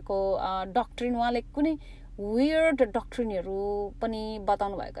 उहाँको डक्ट्रिन, उहाँले कुनै वियर्ड डक्ट्रिनहरू पनि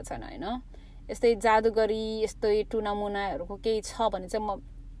बताउनु भएको छैन होइन। यस्तै जादुगरी यस्तै टुनामुनाहरूको केही छ भने चाहिँ म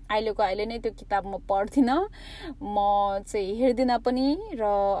अहिले नै त्यो किताब म पढ्दिनँ, म चाहिँ हेर्दिनँ पनि। र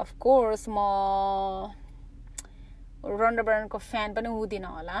अफकोर्स म रन्डर बर्नको फ्यान पनि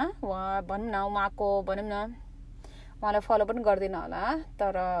हुँदिनँ होला, उहाँ भनौँ न उहाँलाई फलो पनि गर्दिनँ होला।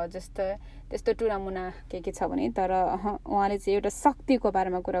 तर त्यस्तो टुनामुना के छ भने, तर उहाँले चाहिँ एउटा शक्तिको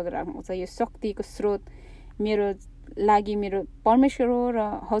बारेमा कुरा गरिराख्नु छ। यो शक्तिको स्रोत मेरो लागि मेरो परमेश्वर हो र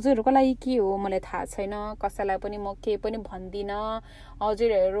हजुरहरूको लागि के हो मलाई थाहा छैन, कसैलाई पनि म केही पनि भन्दिनँ।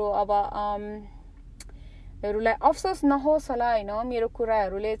 हजुरहरू अब हरूलाई अफसोस नहोस् होला होइन, मेरो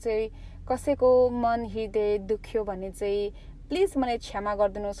कुराहरूले चाहिँ कसैको मन हृदय दुख्यो भने चाहिँ प्लिज मलाई क्षमा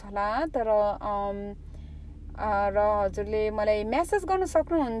गरिदिनुहोस् होला। तर र हजुरले मलाई मेसेज गर्न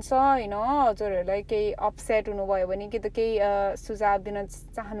सक्नुहुन्छ होइन, हजुरहरूलाई केही अपसेट हुनुभयो भने, कि त केही सुझाव दिन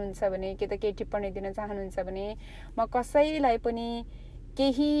चाहनुहुन्छ भने, कि त केही टिप्पणी दिन चाहनुहुन्छ भने, म कसैलाई पनि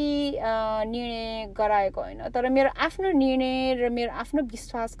केही निर्णय गराएको होइन, तर मेरो आफ्नो निर्णय र मेरो आफ्नो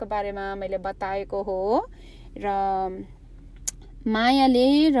विश्वासको बारेमा मैले बताएको हो र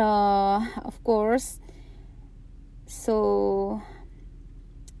मायाले र अफकोर्स सो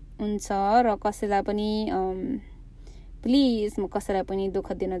हुन्छ। र कसैलाई पनि प्लिज म कसैलाई पनि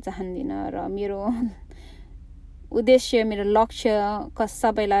दुःख दिन चाहदिनँ र मेरो उद्देश्य मेरो लक्ष्य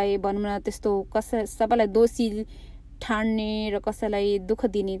सबैलाई भनौँ न त्यस्तो सबैलाई दोषी ठान्ने र कसैलाई दुःख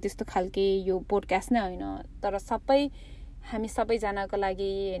दिने त्यस्तो खालके यो पोडकास्ट नै होइन। तर हामी सबैजनाको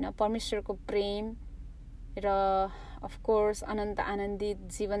लागि होइन परमेश्वरको प्रेम र अफकोर्स अनन्त आनन्दित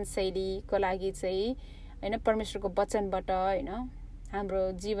जीवनशैलीको लागि चाहिँ होइन परमेश्वरको वचनबाट होइन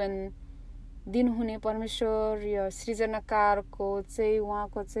हाम्रो जीवन दिनुहुने परमेश्वर यो सृजनाकारको चाहिँ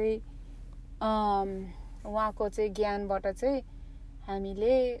उहाँको चाहिँ ज्ञानबाट चाहिँ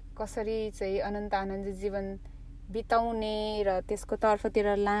हामीले कसरी चाहिँ अनन्त आनन्दित जीवन बिताउने र त्यसको तर्फतिर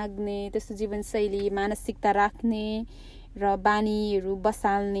लाग्ने, त्यस्तो जीवनशैली मानसिकता राख्ने र बानीहरू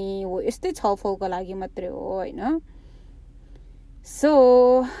बसाल्ने हो, यस्तै छलफलको लागि मात्रै हो होइन। So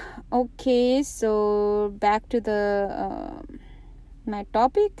back to the my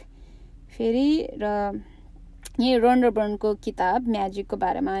topic फेरि। र यही रन्डर बर्नको किताब म्याजिकको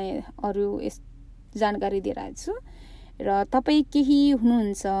बारेमा अरू जानकारी दिइरहेको छु। र तपाईँ केही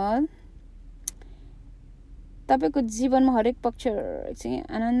हुनुहुन्छ तपाईँको जीवनमा हरेक पक्ष चाहिँ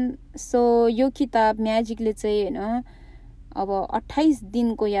आनन्द। यो किताब म्याजिकले चाहिँ होइन अब 28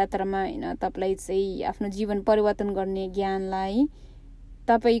 दिनको यात्रामा होइन तपाईँलाई चाहिँ आफ्नो जीवन परिवर्तन गर्ने ज्ञानलाई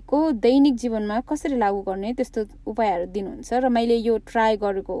तपाईँको दैनिक जीवनमा कसरी लागू गर्ने त्यस्तो उपायहरू दिनुहुन्छ। र मैले यो ट्राई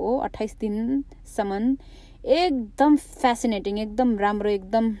गरेको हो 28 दिनसम्म। एकदम फ्यासिनेटिङ, एकदम राम्रो,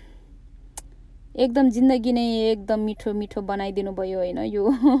 एकदम जिन्दगी नै एकदम मिठो बनाइदिनु भयो होइन यो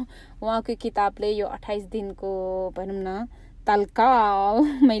उहाँको किताबले। यो 28 दिनको भनौँ न तालकाल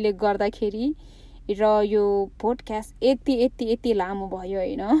मैले गर्दाखेरि र यो पोडकास्ट यति लामो भयो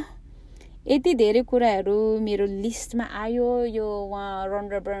होइन, यति धेरै कुराहरू मेरो लिस्टमा आयो यो उहाँ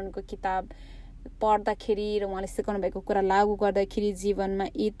रन्डर बर्नको किताब पढ्दाखेरि र उहाँले सिकाउनु भएको कुरा लागू गर्दाखेरि जीवनमा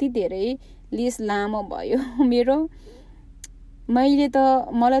यति धेरै लिस्ट लामो भयो मेरो। मलाई त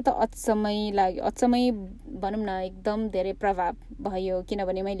अचम्मै लाग्यो, अचम्मै भनौँ न, एकदम धेरै प्रभाव भयो।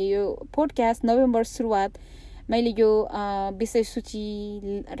 किनभने मैले यो पोडकास्ट नोभेम्बर सुरुवात मैले यो विषय सूची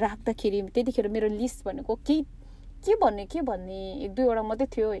राख्दाखेरि त्यतिखेर मेरो लिस्ट भनेको के भन्ने 1-2वटा मात्रै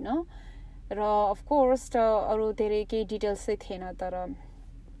थियो होइन। र अफकोर्स अरू धेरै केही डिटेल्स चाहिँ थिएन, तर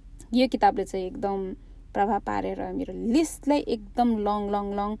यो किताबले चाहिँ एकदम प्रभाव पारेर मेरो लिस्टलाई एकदम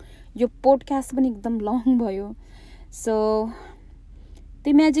लङ यो पोडकास्ट पनि एकदम लङ भयो। सो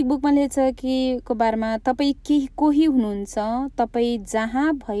त्यो म्याजिक बुकमा लेख्छ कि को बारेमा तपाईँ कोही हुनुहुन्छ, तपाईँ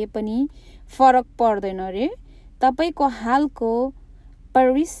जहाँ भए पनि फरक पर्दैन रे। तपाईँको हालको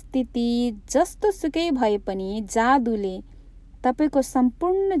परिस्थिति जस्तो सुकै भए पनि जादुले तपाईँको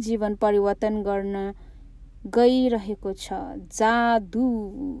सम्पूर्ण जीवन परिवर्तन गर्न गइरहेको छ।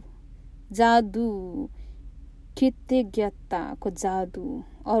 जादु कृतज्ञताको जादु,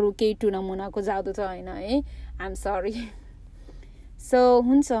 अरू केही टुनामुनाको जादु त होइन है, आइएम सरी। सो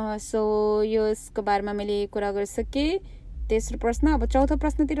हुन्छ, सो यसको बारेमा मैले कुरा गरिसकेँ। तेस्रो प्रश्न, अब चौथो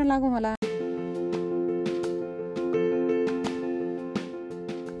प्रश्नतिर लागौँ होला।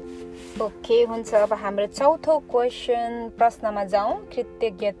 ओके हुन्छ, अब हाम्रो चौथो प्रश्नमा जाउँ।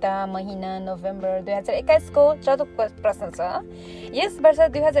 कृतज्ञता महिना नोभेम्बर 2021 को चौथो प्रश्न छ, यस वर्ष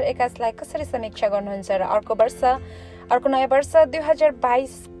 2021 लाई कसरी समीक्षा गर्नुहुन्छ र अर्को नयाँ वर्ष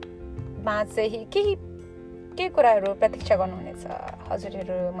 2022 मा चाहिँ के कुराहरू प्रतीक्षा गर्नुहुनेछ?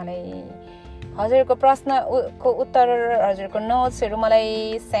 हजुरहरूको प्रश्नको उत्तर, हजुरको नोट्सहरू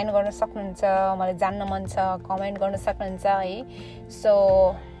मलाई सेन्ड गर्न सक्नुहुन्छ, मलाई जान्न मन छ, कमेन्ट गर्न सक्नुहुन्छ है। सो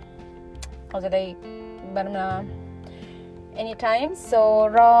हजुरलाई भनौँ न एनी टाइम। सो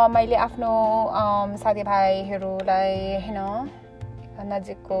र मैले आफ्नो साथीभाइहरूलाई होइन,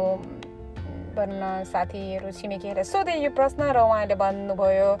 नजिकको भनौँ न साथीहरू छिमेकीहरूलाई सोधेँ यो प्रश्न, र उहाँले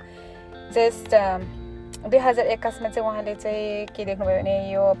भन्नुभयो जस्ट 2021 मा चाहिँ उहाँले चाहिँ के देख्नुभयो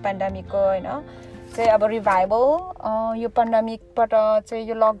भने यो पेन्डेमिकको होइन चाहिँ अब रिभाइभल, यो पेन्डेमिकबाट चाहिँ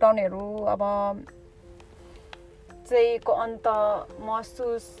यो लकडाउनहरू अब चाहिँ को अन्त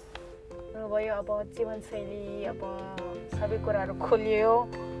महसुस भयो। अब जीवनशैली अब सबै कुराहरू खोलियो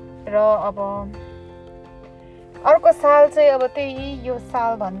र अब अर्को साल चाहिँ अब त्यही यो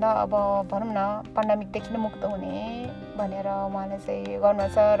सालभन्दा अब भनौँ न पेन्डेमिकदेखि नै मुक्त हुने भनेर उहाँले चाहिँ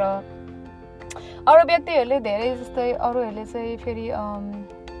गर्नुहुन्छ। र अरू व्यक्तिहरूले धेरै जस्तै अरूहरूले चाहिँ फेरि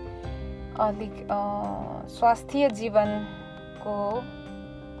अलिक स्वास्थ्य जीवनको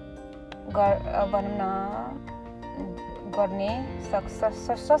भनौँ न गर्ने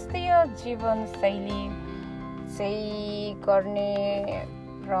स्वास्थ्य जीवनशैली चाहिँ गर्ने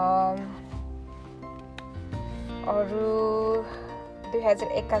र अरू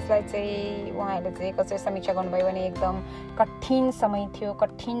 2021 लाई चाहिँ उहाँहरूले चाहिँ कसरी समीक्षा गर्नुभयो भने एकदम कठिन समय थियो,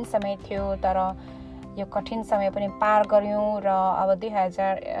 तर यो कठिन समय पनि पार गऱ्यौँ र अब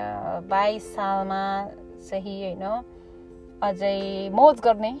 2022 सालमा चाहिँ होइन अझै मौज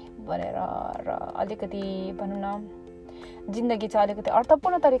गर्ने भनेर र अलिकति भनौँ न जिन्दगी चाहिँ अलिकति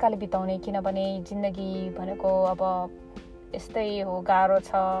अर्थपूर्ण तरिकाले बिताउने। किनभने जिन्दगी भनेको अब यस्तै हो, गाह्रो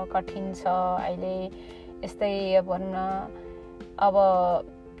छ, कठिन छ, अहिले यस्तै भनौँ न अब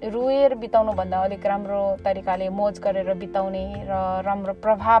रुएर बिताउनु भन्दा अलिक राम्रो तरिकाले मौज गरेर बिताउने र राम्रो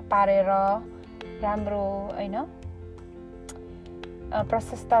प्रभाव पारेर राम्रो होइन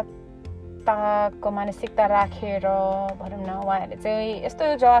प्रशस्तताको मानसिकता राखेर भनौँ न उहाँहरूले चाहिँ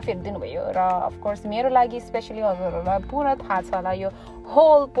यस्तो जवाफहरू दिनुभयो। र अफकोर्स मेरो लागि स्पेसली हजुरहरूलाई पुरा थाहा छ होला, यो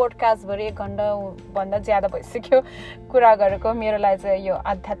होल पोडकास्टभरि 1 घन्टाभन्दा ज्यादा भइसक्यो कुरा गरेको। मेरो लागि चाहिँ यो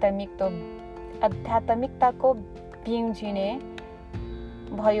आध्यात्मिकताको बिउजिने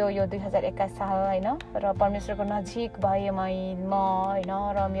भयो यो 2021 साल होइन। र परमेश्वरको नजिक भए म होइन,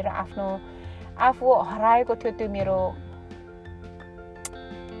 र मेरो आफू हराएको थियो त्यो मेरो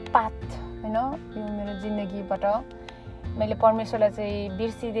पाथ होइन, यो मेरो जिन्दगीबाट मैले परमेश्वरलाई चाहिँ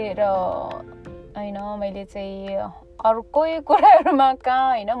बिर्सिदिएर होइन, मैले चाहिँ अर्कै कुराहरूमा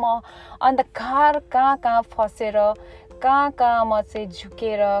होइन म अन्धकार कहाँ फसेर कहाँ म चाहिँ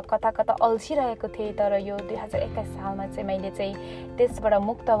झुकेर कता अल्झिरहेको थिएँ। तर यो 2021 सालमा चाहिँ मैले चाहिँ त्यसबाट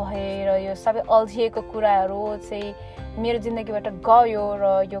मुक्त भएर यो सबै अल्झिएको कुराहरू चाहिँ मेरो जिन्दगीबाट गयो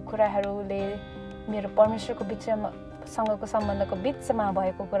र यो कुराहरूले मेरो परमेश्वरको सँगको सम्बन्धको बिचमा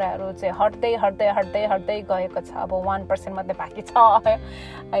भएको कुराहरू चाहिँ हट्दै गएको छ। अब 1% मात्रै बाँकी छ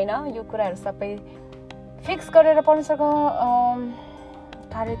होइन। यो कुराहरू सबै फिक्स गरेर परमेश्वरको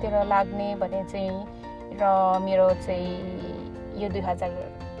कार्यतिर लाग्ने भने चाहिँ र मेरो चाहिँ यो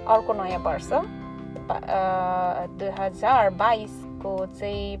 2000 अर्को नयाँ वर्ष 2022 को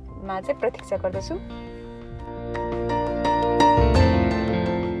चाहिँ चाहिँ प्रतीक्षा गर्दछु।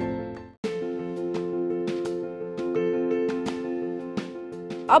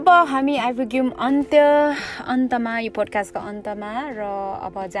 अब हामी आइपुग्यौँ अन्तमा, यो पोडकास्टको अन्तमा। र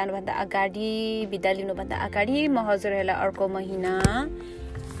अब जानुभन्दा अगाडि, बिदा लिनुभन्दा अगाडि म हजुरहरूलाई अर्को महिना,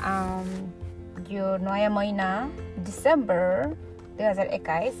 यो नयाँ महिना डिसेम्बर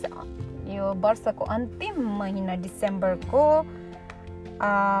 2021, यो वर्षको अन्तिम महिना डिसेम्बरको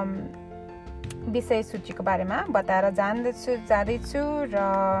विषय सूचीको बारेमा बताएर जाँदैछु। र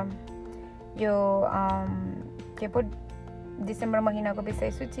यो के पो डिसेम्बर महिनाको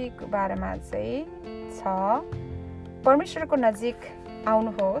विषय सूचीको बारेमा चाहिँ छ, परमेश्वरको नजिक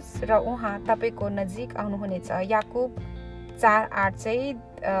आउनुहोस् र उहाँ तपाईँको नजिक आउनुहुनेछ। याकुब 4:8 चाहिँ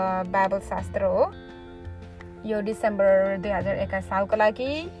बाइबल शास्त्र हो। यो डिसेम्बर 2021 सालको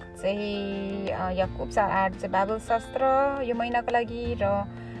लागि चाहिँ याकुब 4:8 चाहिँ बाइबल शास्त्र यो महिनाको लागि। र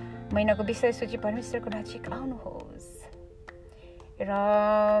महिनाको विषय सूची परमेश्वरको नजिक आउनुहोस्। र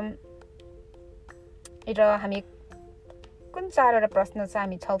हामी कुन 4वटा प्रश्न चाहिँ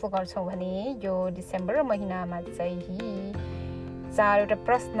हामी छलफल गर्छौँ भने यो डिसेम्बर महिनामा चाहिँ 4वटा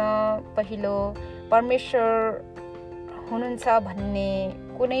प्रश्न। पहिलो, परमेश्वर हुनुहुन्छ भन्ने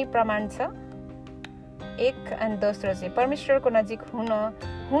कुनै प्रमाण छ? अनि दोस्रो चाहिँ परमेश्वरको नजिक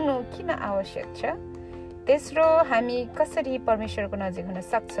हुनु किन आवश्यक छ? तेस्रो, हामी कसरी परमेश्वरको नजिक हुन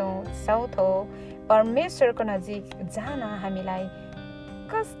सक्छौँ? चौथो, परमेश्वरको नजिक जान हामीलाई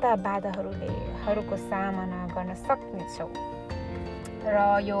कस्ता बाधाहरूको सामना गर्न सक्नेछौँ?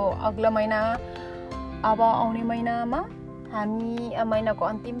 र यो अग्लो महिना, अब आउने महिनामा हामी महिनाको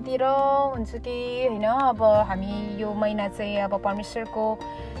अन्तिमतिर हुन्छ कि होइन, अब हामी यो महिना चाहिँ अब परमेश्वरको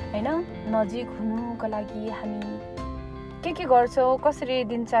होइन नजिक हुनुको लागि हामी के गर्छौँ, कसरी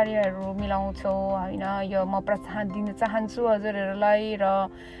दिनचर्याहरू मिलाउँछौँ होइन, यो म प्रोत्साहन दिन चाहन्छु हजुरहरूलाई।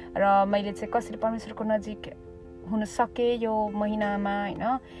 र मैले चाहिँ कसरी परमेश्वरको नजिक हुन सके यो महिनामा होइन,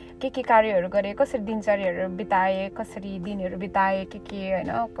 के कार्यहरू गरेँ, कसरी दिनचर्याहरू बिताएँ, कसरी दिनहरू बिताएँ, होइन,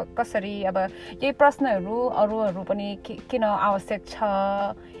 कसरी अब यही प्रश्नहरू अरूहरू पनि किन आवश्यक छ,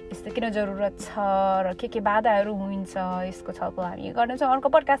 यस्तो किन जरुरत छ, र के बाधाहरू हुन्छ, यसको छलफल हामी गर्नेछौँ अर्को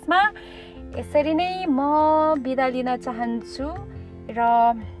पोडकास्टमा। यसरी नै म बिदा लिन चाहन्छु। र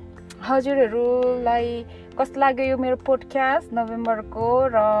हजुरहरूलाई कस्तो लाग्यो यो मेरो पोडकास्ट नोभेम्बरको?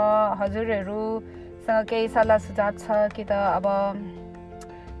 र हजुरहरूसँग केही सल्लाह सुझाव छ कि त अब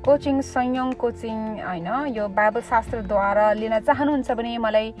संयम कोचिङ होइन यो बाइबल शास्त्रद्वारा लिन चाहनुहुन्छ भने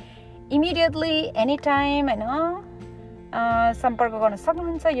मलाई इमिडिएटली एनी टाइम होइन सम्पर्क गर्न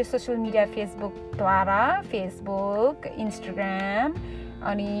सक्नुहुन्छ। यो सोसियल मिडिया फेसबुकद्वारा, फेसबुक, इन्स्टाग्राम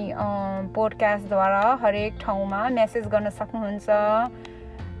अनि पोडकास्टद्वारा हरेक ठाउँमा मेसेज गर्न सक्नुहुन्छ।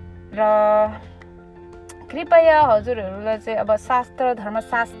 र कृपया हजुरहरूलाई चाहिँ अब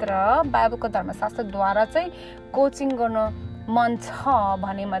धर्मशास्त्र, बाइबलको धर्मशास्त्रद्वारा चाहिँ कोचिङ गर्न मन छ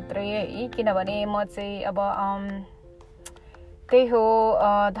भने मात्रै है, किनभने म चाहिँ अब त्यही हो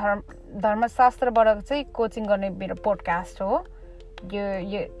धर्मशास्त्रबाट चाहिँ कोचिङ गर्ने मेरो पोडकास्ट हो।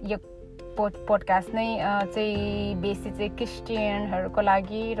 यो पोडकास्ट नै चाहिँ बेसी चाहिँ क्रिस्चियनहरूको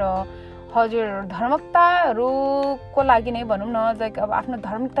लागि र हजुर धर्मकताहरूको लागि नै भनौँ न, लाइक अब आफ्नो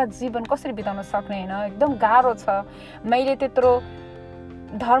धार्मिकता जीवन कसरी बिताउन सक्ने होइन, एकदम गाह्रो छ। मैले त्यत्रो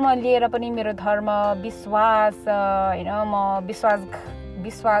धर्म लिएर पनि मेरो धर्म विश्वास होइन, म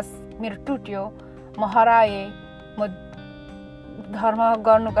विश्वास मेरो टुट्यो, म हराएँ। म धर्म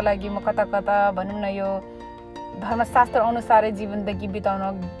गर्नुको लागि म कता भनौँ न यो धर्मशास्त्र अनुसारै जीवनदेखि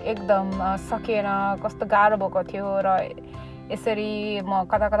बिताउन एकदम सकेन, कस्तो गाह्रो भएको थियो। र यसरी म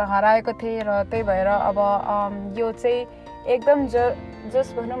कता हराएको थिएँ। र त्यही भएर अब यो चाहिँ एकदम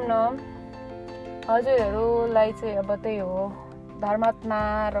जस भनौँ न हजुरहरूलाई चाहिँ अब त्यही हो धर्मात्मा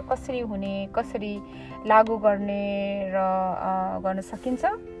र कसरी हुने, कसरी लागू गर्ने र गर्न सकिन्छ,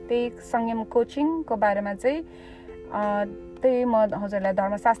 त्यही संयम कोचिङको बारेमा चाहिँ त्यही म हजुरलाई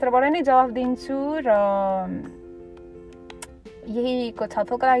धर्मशास्त्रबाट नै जवाफ दिन्छु। र यहीको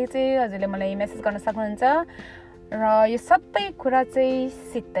छलफलको लागि चाहिँ हजुरले मलाई मेसेज गर्न सक्नुहुन्छ। र यो सबै कुरा चाहिँ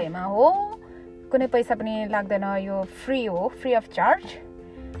सित्तैमा हो, कुनै पैसा पनि लाग्दैन, यो फ्री हो, फ्री अफ चार्ज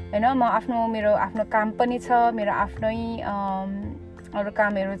होइन। मेरो आफ्नो काम पनि छ, मेरो आफ्नै अरू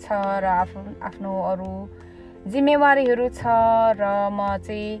कामहरू छ र आफ्नो अरू जिम्मेवारीहरू छ। र म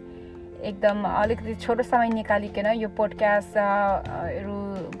चाहिँ एकदम अलिकति छोटो समय निकालिकन यो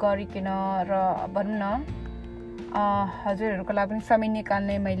पोडकास्टहरू गरिकन र भनौँ न हजुरहरूको लागि पनि समय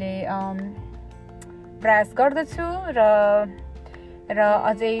निकाल्ने मैले प्रयास गर्दछु। र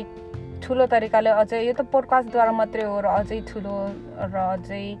अझै ठुलो तरिकाले, अझै यो त पोडकास्टद्वारा मात्रै हो, र अझै ठुलो र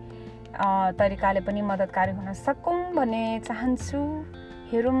अझै तरिकाले पनि मद्दतकारी हुन सकौँ भन्ने चाहन्छु।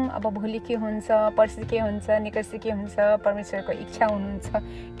 हेरौँ अब भोलि के हुन्छ, पर्सि के हुन्छ, निकर्सी के हुन्छ, परमेश्वरको इच्छा हुनुहुन्छ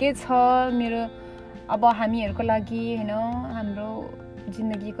के छ मेरो अब हामीहरूको लागि हैन, हाम्रो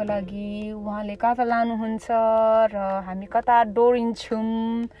जिन्दगीको लागि उहाँले कता लानुहुन्छ र हामी कता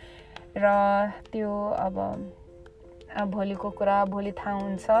डोरिन्छौँ र त्यो अब भोलिको कुरा भोलि थाहा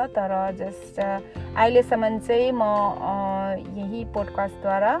हुन्छ। तर जस्ट अहिलेसम्म चाहिँ म यही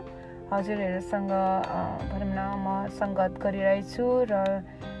पोडकास्टद्वारा हजुरहरूसँग भनौँ न म सङ्गत गरिरहेछु र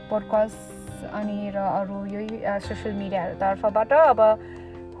पोडकास्ट अनि र अरू यही सोसियल मिडियाहरू तर्फबाट अब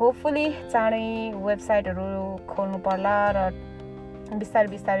होपफुली चाँडै वेबसाइटहरू खोल्नु पर्ला र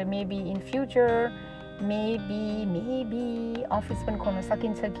बिस्तारै maybe in future maybe office पनि खोल्न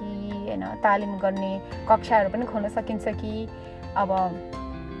सकिन्छ कि हैन, तालिम गर्ने कक्षाहरू पनि खोल्न सकिन्छ कि अब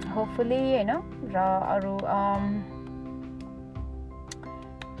होपफुली हैन। र अरू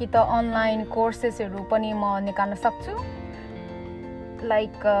कि त अनलाइन कोर्सेसहरू पनि म निकाल्न सक्छु,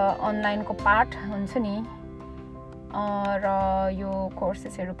 लाइक अनलाइनको पाठ हुन्छ नि र यो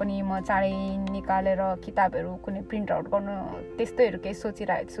कोर्सेसहरू पनि म चाँडै निकालेर किताबहरू कुनै प्रिन्ट आउट गर्न त्यस्तैहरू केही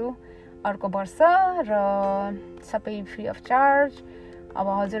सोचिरहेको छु अर्को वर्ष र सबै फ्री अफ चार्ज। अब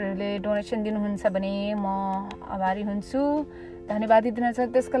हजुरहरूले डोनेसन दिनुहुन्छ भने म आभारी हुन्छु, धन्यवाद दिन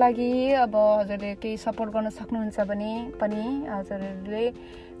चाहन्छु त्यसको लागि। अब हजुरले केही सपोर्ट गर्न सक्नुहुन्छ भने पनि हजुरहरूले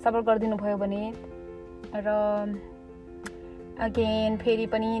सपोर्ट गरिदिनु भयो भने र अगेन फेरि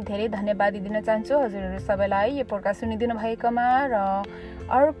पनि धेरै धन्यवाद दिन चाहन्छु हजुरहरू सबैलाई यो पोडकास्ट सुनिदिनु भएकोमा र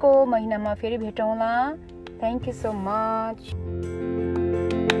अर्को महिनामा फेरि भेटौँला। Thank you so much.